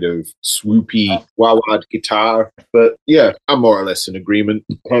the kind of swoopy wah-wah guitar. But yeah, I'm more or less in agreement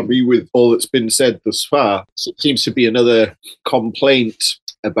probably with all that's been said thus far. So it seems to be another complaint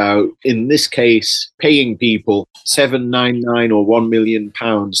about, in this case, paying people $799 or £1 million.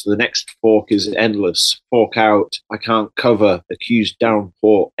 The next fork is endless. Fork out. I can't cover. Accused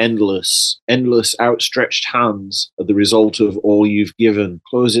downpour. Endless. Endless outstretched hands are the result of all you've given.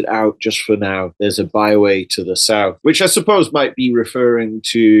 Close it out just for now. There's a byway to the south, which I suppose might be referring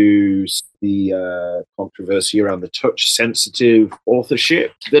to the controversy around the touch-sensitive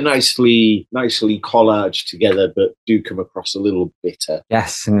authorship. They're nicely collaged together, but do come across a little bitter.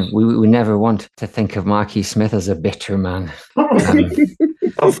 Yes, and we never want to think of Marquis Smith as a bitter man.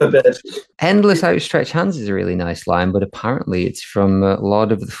 Endless outstretched hands is a really nice line, but apparently it's from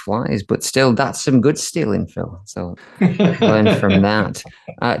Lord of the Flies. But still, that's some good stealing, Phil. So learn from that.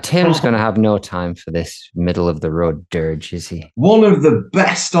 Tim's going to have no time for this middle-of-the-road dirge, is he? One of the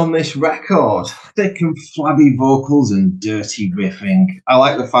best on this record. Thick and flabby vocals and dirty riffing. I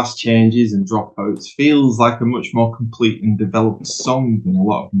like the fast changes and dropouts. Feels like a much more complete and developed song than a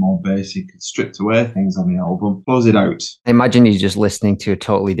lot of more basic and stripped away things on the album. Close it out. I imagine he's just listening to a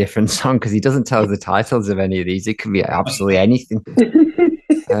totally different song because he doesn't tell us the titles of any of these. It could be absolutely anything.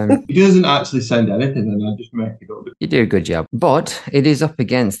 He doesn't actually send anything, and I just make it up. You do a good job. But it is up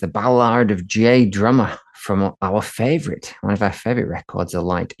against the Ballard of J. Drummer from one of our favourite records, A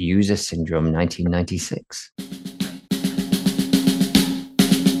Light User Syndrome, 1996.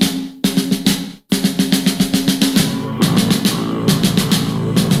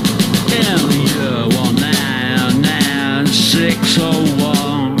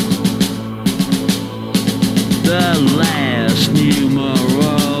 The last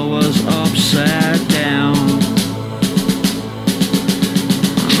numero was upside down.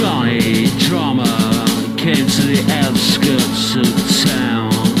 Johnny Drummer came to the outskirts of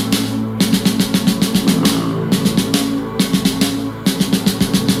town.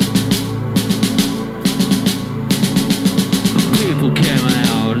 People came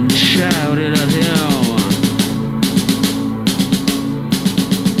out and shouted at him.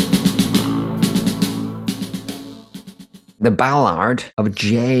 The Ballard of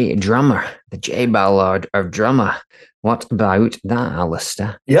J. Drummer, the J. Ballard of Drummer. What about that,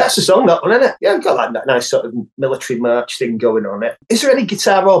 Alistair? Yeah, it's a song, that one, isn't it? Yeah, it's got that nice sort of military march thing going on it. Is there any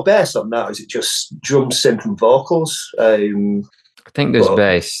guitar or bass on that? Or is it just drum, synth and vocals? I think there's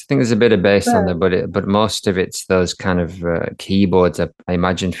bass. I think there's a bit of bass on there, but most of it's those kind of keyboards, I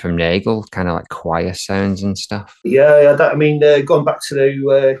imagine, from Nagel, kind of like choir sounds and stuff. Yeah. Going back to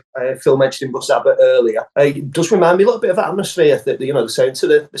the Phil mentioning Bus Abbott earlier, it does remind me a little bit of Atmosphere, the sound to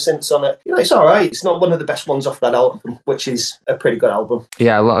the synths on it. It's all right. It's not one of the best ones off that album, which is a pretty good album.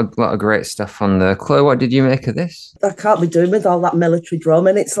 Yeah, a lot of great stuff on there. Chloe, what did you make of this? I can't be doing with all that military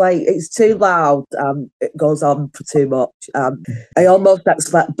drumming. It's like, it's too loud. It goes on for too much. I almost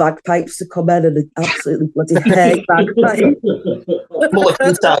expect bagpipes to come in and absolutely bloody hate bagpipes.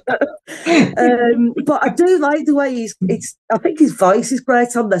 But I do like the way I think his voice is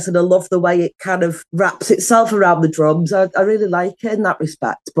great on this, and I love the way it kind of wraps itself around the drums. I really like it in that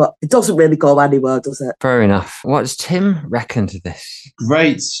respect, but it doesn't really go anywhere, does it? Fair enough. What does Tim reckon to this?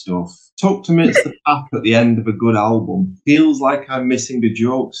 Great stuff. Tucked amidst the pack at the end of a good album. Feels like I'm missing a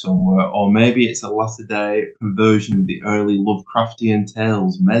joke somewhere, or maybe it's a latter-day conversion of the early Lovecraftian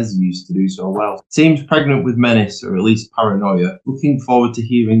tales Mez used to do so well. Seems pregnant with menace, or at least paranoia. Looking forward to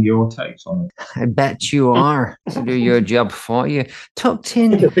hearing your takes on it. I bet you are, to do your job for you. Tucked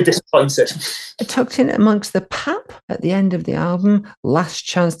in amongst the pap at the end of the album. Last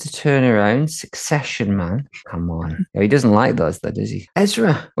chance to turn around. Succession, man. Come on. He doesn't like those, though, does he?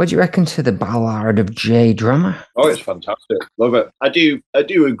 Ezra, what do you reckon to the Ballard of J Drummer? Oh, it's fantastic. Love it. I do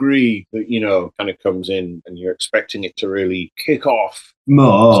agree that, kind of comes in and you're expecting it to really kick off.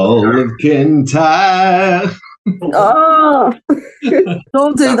 Mull of Kintyre. Oh,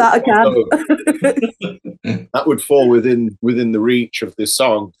 don't do that again. That would fall within the reach of this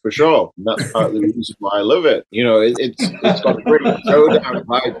song for sure. And that's part of the reason why I love it. It's got a great showdown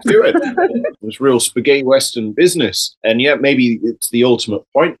vibe to it. It's real spaghetti western business. And yet maybe it's the ultimate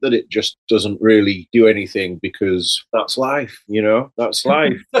point that it just doesn't really do anything because that's life, that's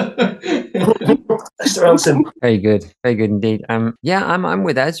life. Very good indeed. I'm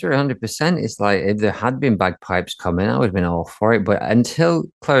with Ezra 100%. It's like if there had been bagpipes coming, I would have been all for it. But until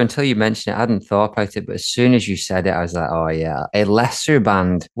you mentioned it, I hadn't thought about it. But as soon as you said it, I was like, oh yeah, a lesser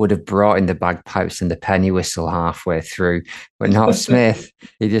band would have brought in the bagpipes and the penny whistle halfway through, but not Smith.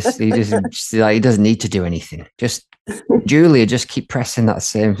 He doesn't need to do anything. Just Julia, just keep pressing that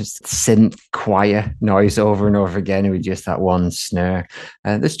same synth choir noise over and over again with just that one snare.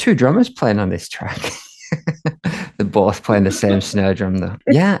 There's two drummers playing on this track. They're both playing the same snare drum, though.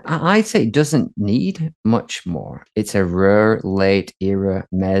 Yeah, I'd say it doesn't need much more. It's a rare late era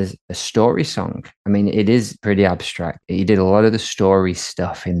Mez story song. I mean, it is pretty abstract. He did a lot of the story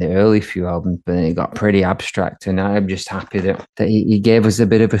stuff in the early few albums, but then it got pretty abstract. And I'm just happy that he gave us a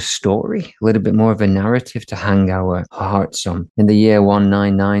bit of a story, a little bit more of a narrative to hang our hearts on. In the year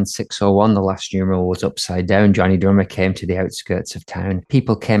 199601, the last numeral was upside down. Johnny Drummer came to the outskirts of town.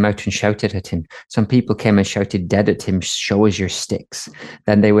 People came out and shouted at him. Some people came and shouted dead at him, show us your sticks.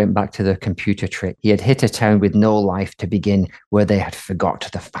 Then they went back to their computer trick. He had hit a town with no life to begin, where they had forgot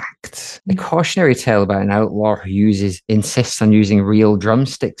the facts. A cautionary tale about an outlaw who insists on using real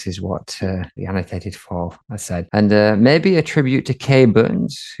drumsticks is what the annotated F.A.L.L.O.U.T.P.O.D.C.A.S.T. said. And maybe a tribute to Kay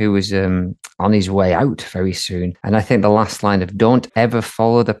Burns, who was on his way out very soon. And I think the last line of "Don't ever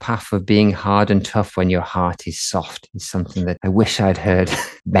follow the path of being hard and tough when your heart is soft" is something that I wish I'd heard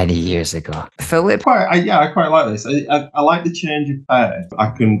many years ago. Philip? I quite like this. I like the change of pace. I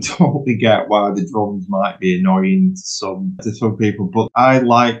can totally get why the drums might be annoying to some people, but I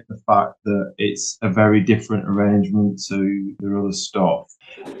like the fact that it's a very different arrangement to the other stuff.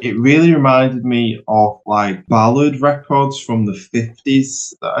 It really reminded me of like Ballard records from the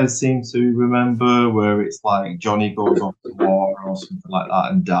 50s that I seem to remember, where it's like Johnny goes off to war or something like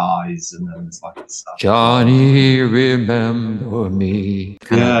that and dies, and then it's like Johnny, remember me.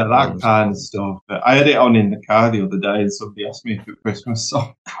 Yeah, that kind of stuff. I had it on in the car the other day, and somebody asked me if it's a Christmas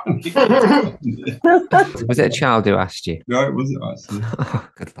song. Was it a child who asked you? No, it wasn't actually. Oh,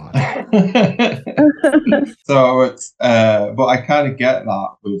 good Lord. So it's, but I kind of get that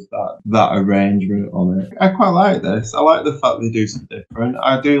with that arrangement on it. I quite like this. I like the fact they do something different.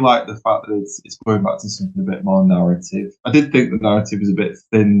 I do like the fact that it's going back to something a bit more narrative. I did think the narrative was a bit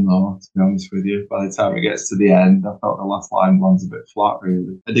thin, though, to be honest with you. By the time it gets to the end, I felt the last line lands a bit flat,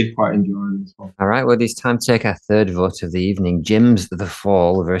 really. I did quite enjoy this one. All right, well, it's time to take our third vote of the evening. Jim's The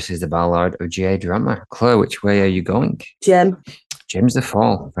Fall versus the Ballard of J Drummer. Chloe, which way are you going? Jim's The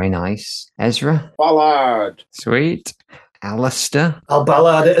Fall. Very nice. Ezra? Ballard. Sweet. Alistair? I'll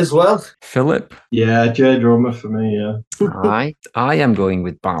Ballard it as well. Philip? Yeah, J Drummer for me, yeah. All right. I am going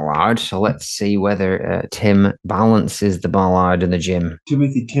with Ballard, so let's see whether Tim balances the Ballard and the Jim.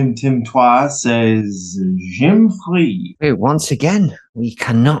 Timothy Tim twice says Jim free. Wait, once again, we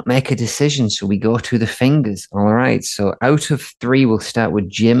cannot make a decision, so we go to the fingers. All right, so out of 3, we'll start with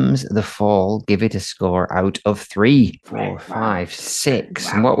Jim's The Fall. Give it a score out of 3. 4, 5,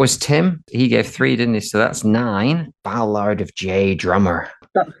 6. And what was Tim? He gave 3, didn't he? So that's 9. Ballard of J Drummer.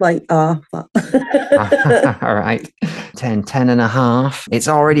 That's like but... All right. 10 and a half. It's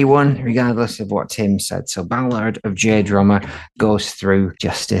already won, regardless of what Tim said. So Ballard of J Drummer goes through.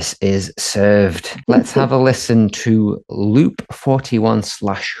 Justice is served. Let's have a listen to Loop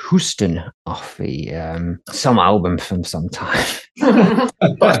 41/Houston off the some album from some time.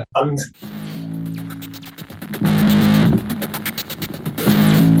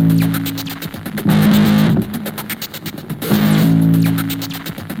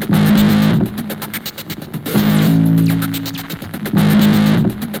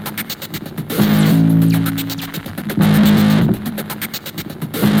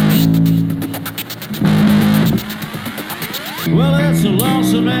 Well, it's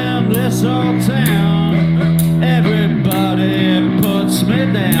lonesome in this old town. Everybody puts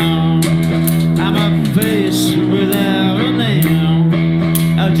me down. I'm a face without a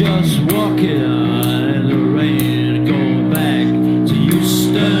name. I just walk in the rain, going back to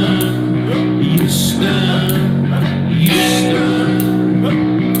Houston, Houston, Houston.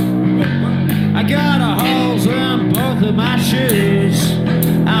 I got a holes in both of my shoes.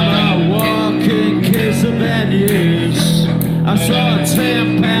 I'm a walking case of bad news. I saw a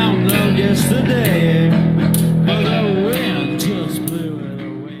 10-pound note yesterday, but the wind just blew it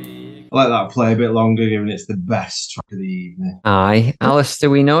away. I let that play a bit longer, given it's the best track of the evening. Aye.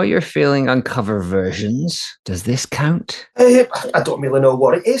 Alistair, we know you're feeling on cover versions. Does this count? I don't really know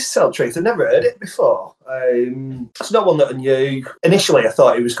what it is, to tell the truth. I've never heard it before. It's not one that I knew. Initially, I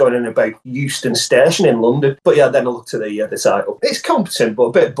thought it was going in about Euston Station in London. But yeah, then I looked at the title. It's competent, but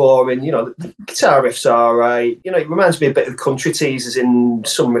a bit boring. You know, the guitar riff's all right. You know, it reminds me a bit of the Country Teasers in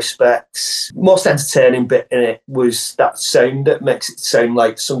some respects. Most entertaining bit in it was that sound that makes it sound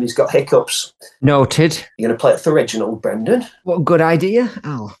like somebody's got hiccups. Noted. You're going to play it the original, Brendan? What a good idea.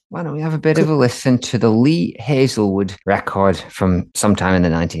 Al, why don't we have a bit of a listen to the Lee Hazelwood record from sometime in the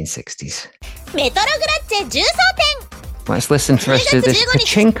 1960s. メトログラッチェ重曹店 Let's listen first to this 10月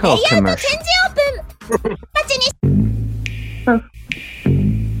15日 Pachinko レイアウト展 commercial. 示オープンパチに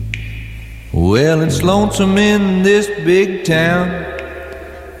Well, it's lonesome in this big town.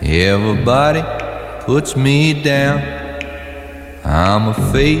 Everybody puts me down. I'm a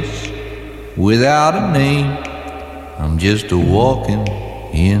face without a name. I'm just a walking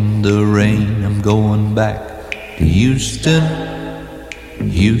in the rain. I'm going back to Houston,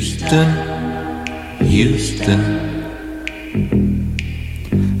 Houston, Houston.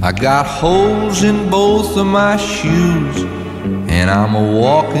 I got holes in both of my shoes, and I'm a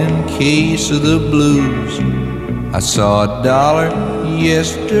walking case of the blues. I saw $1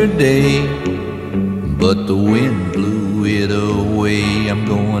 yesterday, but the wind blew it away. I'm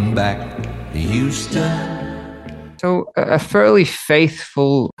going back to Houston. So a fairly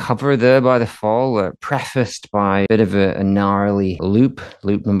faithful cover there by the Fall, prefaced by a bit of a gnarly loop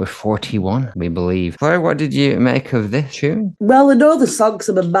number 41, we believe. Claire, what did you make of this tune? Well, I know the songs.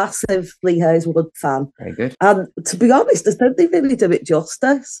 I'm a massive Lee Hazelwood fan. Very good. And to be honest, I don't think they really do it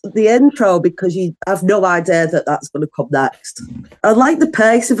justice. The intro, because you have no idea that that's going to come next. I like the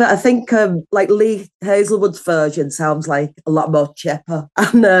pace of it. I think like Lee Hazelwood's version sounds like a lot more chipper.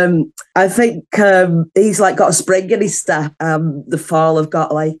 And I think he's like got a spring in his step. The Fall have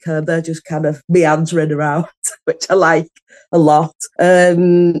got like, they're just kind of meandering around, which I like a lot.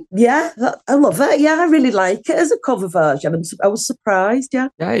 Yeah, I love it. Yeah, I really like it as a cover version. I was surprised, yeah.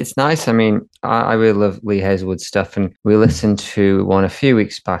 Yeah, it's nice. I mean, I really love Lee Hazelwood stuff, and we listened to one a few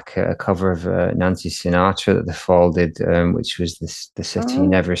weeks back, a cover of Nancy Sinatra that the Fall did, which was The City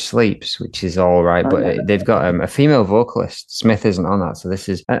Never Sleeps, which is all right, but they've got a female vocalist. Smith isn't on that, so this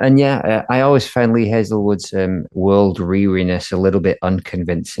is... And yeah, I always found Lee Hazelwood's world weariness a little bit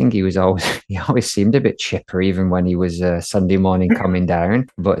unconvincing. He always seemed a bit chipper, even when he was Sunday morning coming down.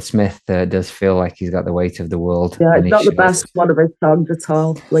 But Smith does feel like he's got the weight of the world. Yeah, it's not the best one of his songs at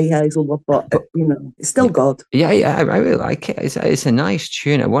all, Lee Hazelwood, but you know, it's still good. Yeah, I really like it. It's a nice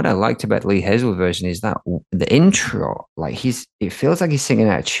tune. What I liked about the Lee Hazelwood version is that the intro, like it feels like he's singing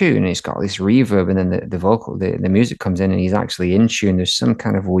out of tune, and he's got this reverb, and then the vocal, the music comes in, and he's actually in tune. There's some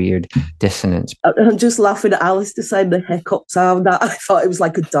kind of weird dissonance. I'm just laughing at Alice to say the hiccup sound. I thought it was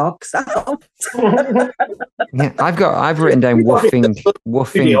like a dog sound. Yeah, I've written down woofing.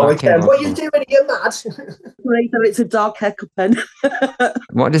 What are you doing? Are you mad? Either it's a dog hiccuping.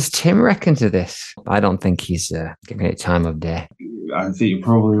 What does Tim reckon to this? I don't think he's giving it time of day. I think you're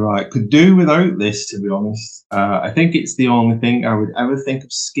probably right. Could do without this, to be honest. I think it's the only thing I would ever think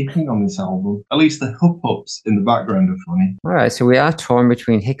of skipping on this album. At least the hop-ups in the background are funny. All right, so we are torn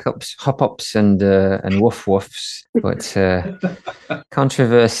between hiccups, hop-ups, and woof-woofs. But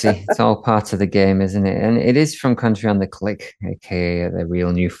controversy, it's all part of the game, isn't it? And it is from Country on the Click, aka the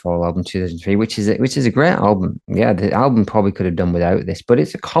real New Fall album 2003, which is a great album. Yeah, the album probably could have done without this, but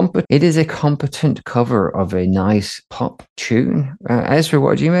it is a competent cover of a nice pop tune. Ezra,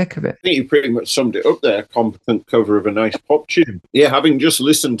 what do you make of it? I think you pretty much summed it up there. Competent cover of a nice pop tune. Yeah, having just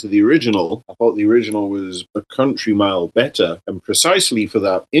listened to the original, I thought the original was a country mile better, and precisely for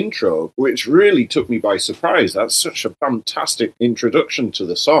that intro, which really took me by surprise. That's such a fantastic introduction to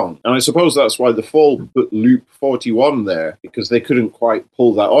the song. And I suppose that's why the Fall put Loop 41 there, because they couldn't quite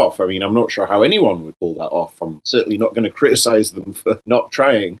pull that off. I mean, I'm not sure how anyone would pull that off. I'm certainly not going to criticize them for not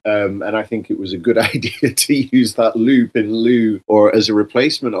trying. And I think it was a good idea to use that loop in lieu or as a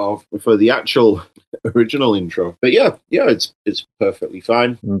replacement of for the actual original intro. But yeah, it's perfectly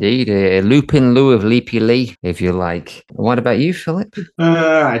fine. Indeed, a loop in lieu of Leapy Lee, if you like. What about you, Philip?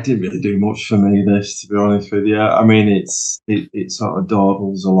 It didn't really do much for me, this, to be honest with you. I mean, it sort of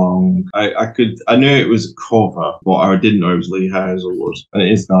dawdles along. I knew it was a cover, but I didn't know it was Lee Hazelwood. And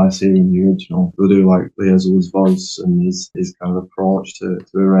it is nice hearing the original. I do like Lee Hazelwood's voice and his kind of approach to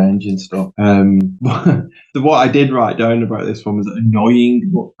arranging stuff. So what I did write down about this one was annoying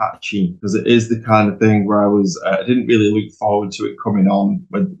but catchy, because it is the kind of thing where I didn't really look forward to it coming on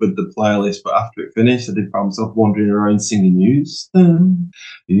with the playlist, but after it finished, I did find myself wandering around singing Houston.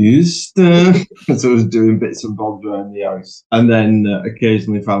 So I was doing bits and bobs around the house, and then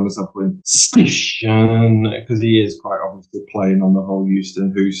occasionally found myself going station, because he is quite obviously playing on the whole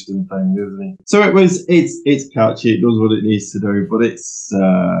Houston thing, isn't he? So it's catchy, it does what it needs to do, but it's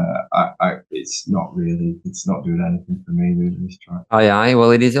not doing anything for me with this track. Aye.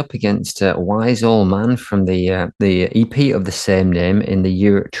 Well, it is up against Wise Old Man from the EP of the same name in the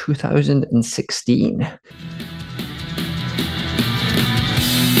year 2016.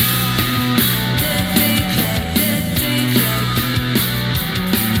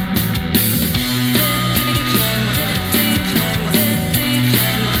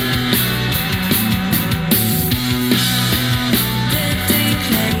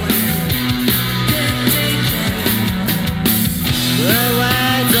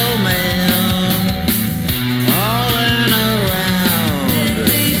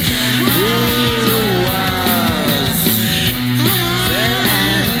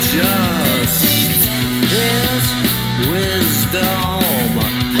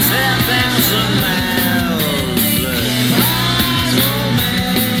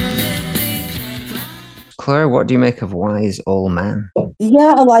 Claire, what do you make of Wise Old Man?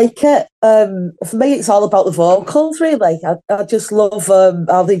 Yeah, I like it. For me, it's all about the vocals, really. I just love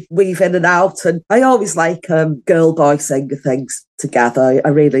how they weave in and out, and I always like girl-boy singer things together. I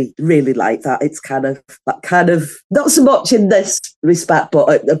really, really like that. It's kind of not so much in this respect,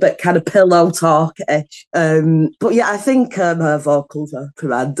 but a bit kind of pillow talk-ish. But yeah, I think her vocals are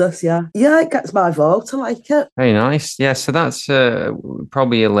tremendous. Yeah, it gets my vote. I like it. Very nice. Yeah, so that's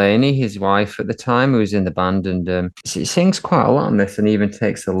probably Eleni, his wife at the time, who was in the band, and she sings quite a lot on this, and even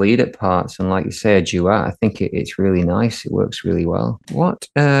takes the lead at parts. And like you say, a duet. I think it's really nice. It works really well. What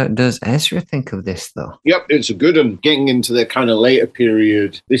does Ezra think of this, though? Yep, it's a good one. Getting into the kind of later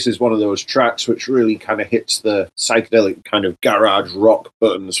period, this is one of those tracks which really kind of hits the psychedelic kind of garage rock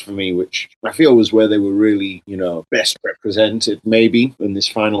buttons for me, which I feel was where they were really, best represented, maybe, in this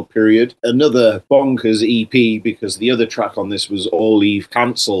final period. Another bonkers EP, because the other track on this was All Leave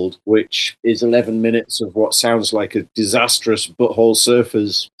Cancelled, which is 11 minutes of what sounds like a disastrous Butthole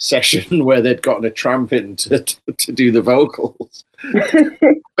Surfers session where they'd gotten a tramp in to do the vocals.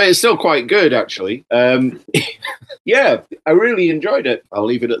 But it's still quite good, actually. Yeah, I really enjoyed it. I'll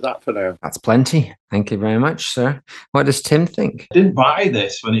leave it at that for now. That's plenty. Thank you very much, sir. What does Tim think? I didn't buy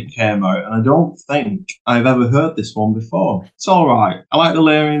this when it came out, and I don't think I've ever heard this one before. It's all right. I like the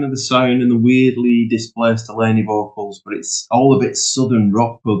layering of the sound and the weirdly displaced Eleni vocals, but it's all a bit southern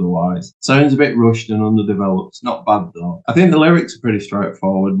rock otherwise. Sounds a bit rushed and underdeveloped. Not bad, though. I think the lyrics are pretty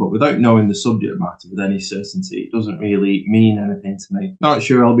straightforward, but without knowing the subject matter with any certainty, it doesn't really mean anything to me. Not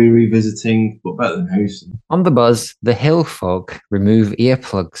sure I'll be revisiting, but better than Houston. On the buzz, the hill folk remove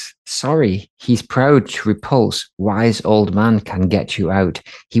earplugs. Sorry, he's proud to repulse. Wise old man can get you out.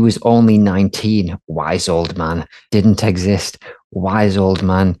 He was only 19. Wise old man didn't exist. Wise old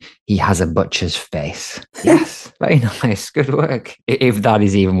man, he has a butcher's face. Yes, very nice. Good work. If that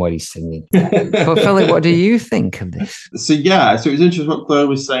is even what he's singing. But Philip, what do you think of this? So it was interesting what Claire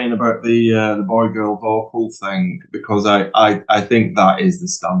was saying about the boy-girl vocal thing, because I think that is the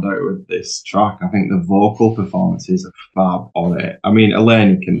standout with this track. I think the vocal performances are fab on it. I mean,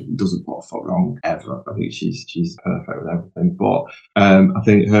 Eleni doesn't put a foot wrong ever. I think she's perfect with everything. But I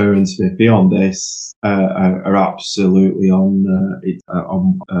think her and Spiffy on this are absolutely on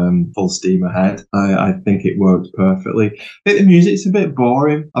full steam ahead. I think it works perfectly. I think the music's a bit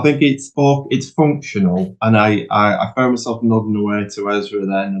boring. I think it's functional, and I found myself nodding away to Ezra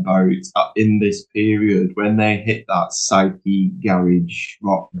then about in this period when they hit that psyche garage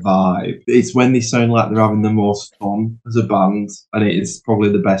rock vibe. It's when they sound like they're having the most fun as a band, and it's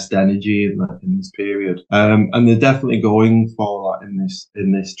probably the best energy in this period. And they're definitely going for that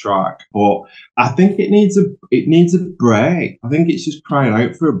in this track. But I think it needs a break. I think it's just crying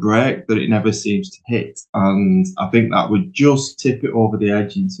out for a break that it never seems to hit. And I think that would just tip it over the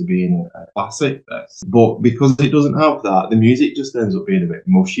edge into being a classic. But because it doesn't have that, the music just ends up being a bit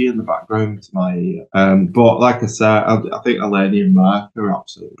mushy in the background to my ear. But like I said, I think Eleni and Mark are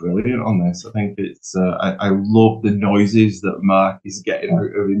absolutely brilliant on this. I think it's, I love the noises that Mark is getting out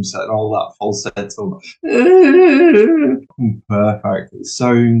of him, setting all that falsetto. Perfect. It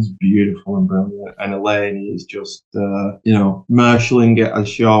sounds beautiful and brilliant. And Eleni is just, marshalling it as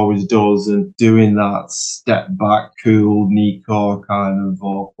she always does and doing that step back, cool, Nico kind of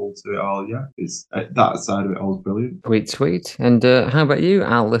vocal to it all. Yeah, it's that side of it all is brilliant. Sweet. And how about you,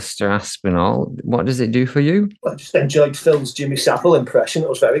 Alistair Aspinall? What does it do for you? I just enjoyed Phil's Jimmy Savile impression. It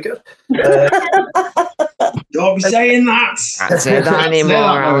was very good. Don't be saying that. Can't say that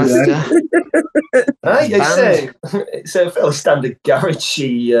anymore, Alistair. It's a fairly standard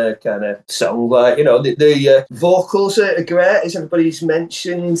garagey kind of song. Like, the vocals are great, as everybody's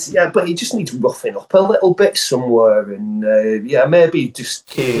mentioned. Yeah, but he just needs roughing up a little bit somewhere. And maybe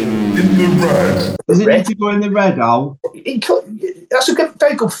just in the red. Does it need to go in the red, Al? That's a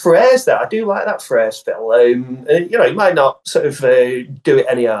very good phrase. That I do like that phrase, Phil. He might not sort of do it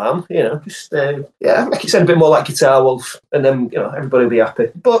any harm. Just make it sound a bit more like Guitar Wolf, and then everybody will be happy.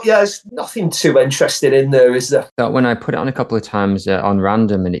 But yeah, there's nothing too interesting in there, is there? Thought when I put it on a couple of times on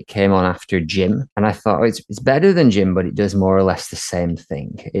random, and it came on after Jim, and I thought it's better than Jim, but it does more or less the same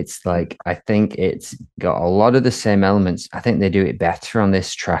thing. It's like, I think it's got a lot of the same elements. I think they do it better on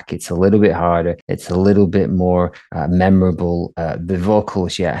this track. It's a little bit harder. It's a little bit more memorable. The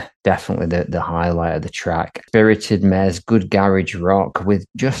vocals, definitely the highlight of the track. Spirited Mares, good garage rock with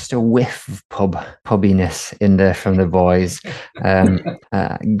just a whiff of pubbiness in there from the boys.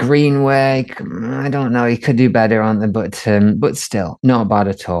 Greenway, I don't know, he could do better on them, but still, not bad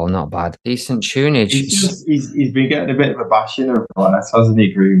at all, not bad. Decent tunage. He's been getting a bit of a bashing of class, hasn't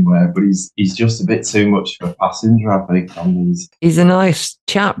he, Greenway? But he's just a bit too much of a passenger, I think, on these. He's a nice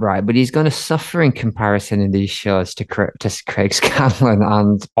chap, right? But he's going to suffer in comparison in these shows to Craig Scanlon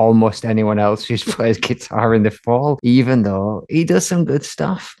and almost anyone else who plays guitar in the Fall, even though he does some good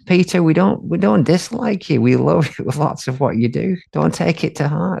stuff. Peter, we don't dislike you. We love you with lots of what you do. Don't take it to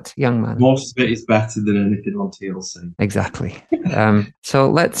heart, young man. Most of it is better than anything on TLC. Exactly. So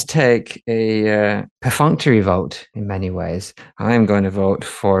let's take a perfunctory vote in many ways. I am going to vote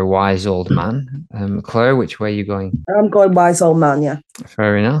for Wise Old Man. Claire, which way are you going? I'm going Wise Old Man, yeah.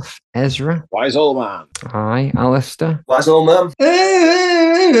 Fair enough. Ezra? Wise Old Man. Aye. Alistair? Wise Old Man.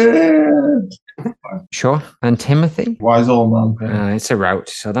 Sure. And Timothy? Wise Old Man. It's a route.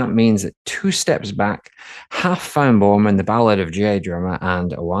 So that means that 2 steps back, Half Found Borman, the Ballad of J Drummer,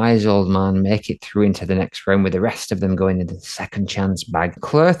 and a Wise Old Man make it through into the next round, with the rest of them going into the second chance bag.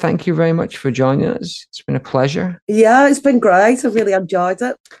 Claire, thank you very much for joining us. It's been a pleasure. Yeah, it's been great. I really enjoyed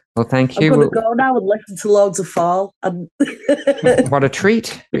it. Well, thank you. I'm going to go now and listen to loads of Fall. And what a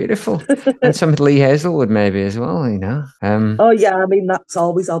treat. Beautiful. And some Lee Hazelwood maybe as well, Oh, yeah, I mean, that's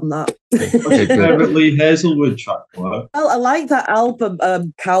always on that. What's your favourite Lee Hazelwood track? Well, I like that album,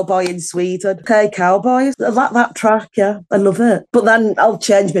 Cowboy in Sweden. Okay, Cowboys. I like that track, yeah. I love it. But then I'll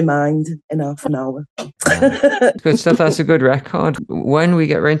change my mind in half an hour. Good stuff. That's a good record. When we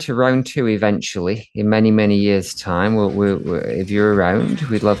get round to round 2 eventually, in many, many years' time, we'll, if you're around,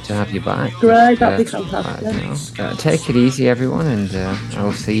 we'd love to have you back. Great, that'd be fantastic. Take it easy, everyone, and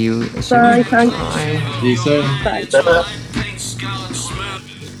I'll see you soon. Bye, thanks. Bye. See you soon. Bye.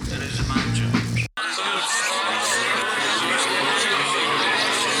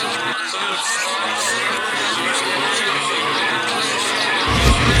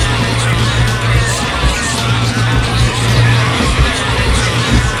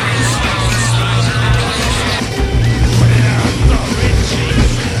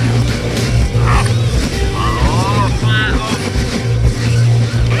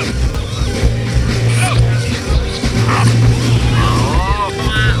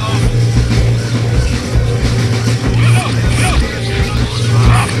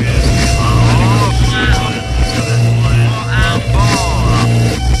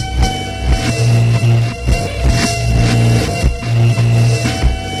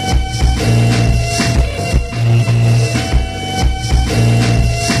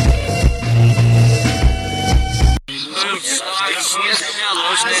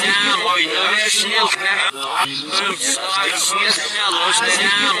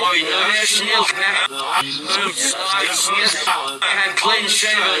 Had clean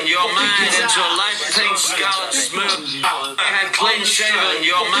shaven your mind into light pink scarlet smooth. Had clean shaven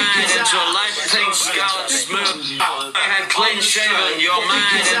your mind into light pink scarlet smooth. Had clean shaven your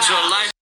mind into light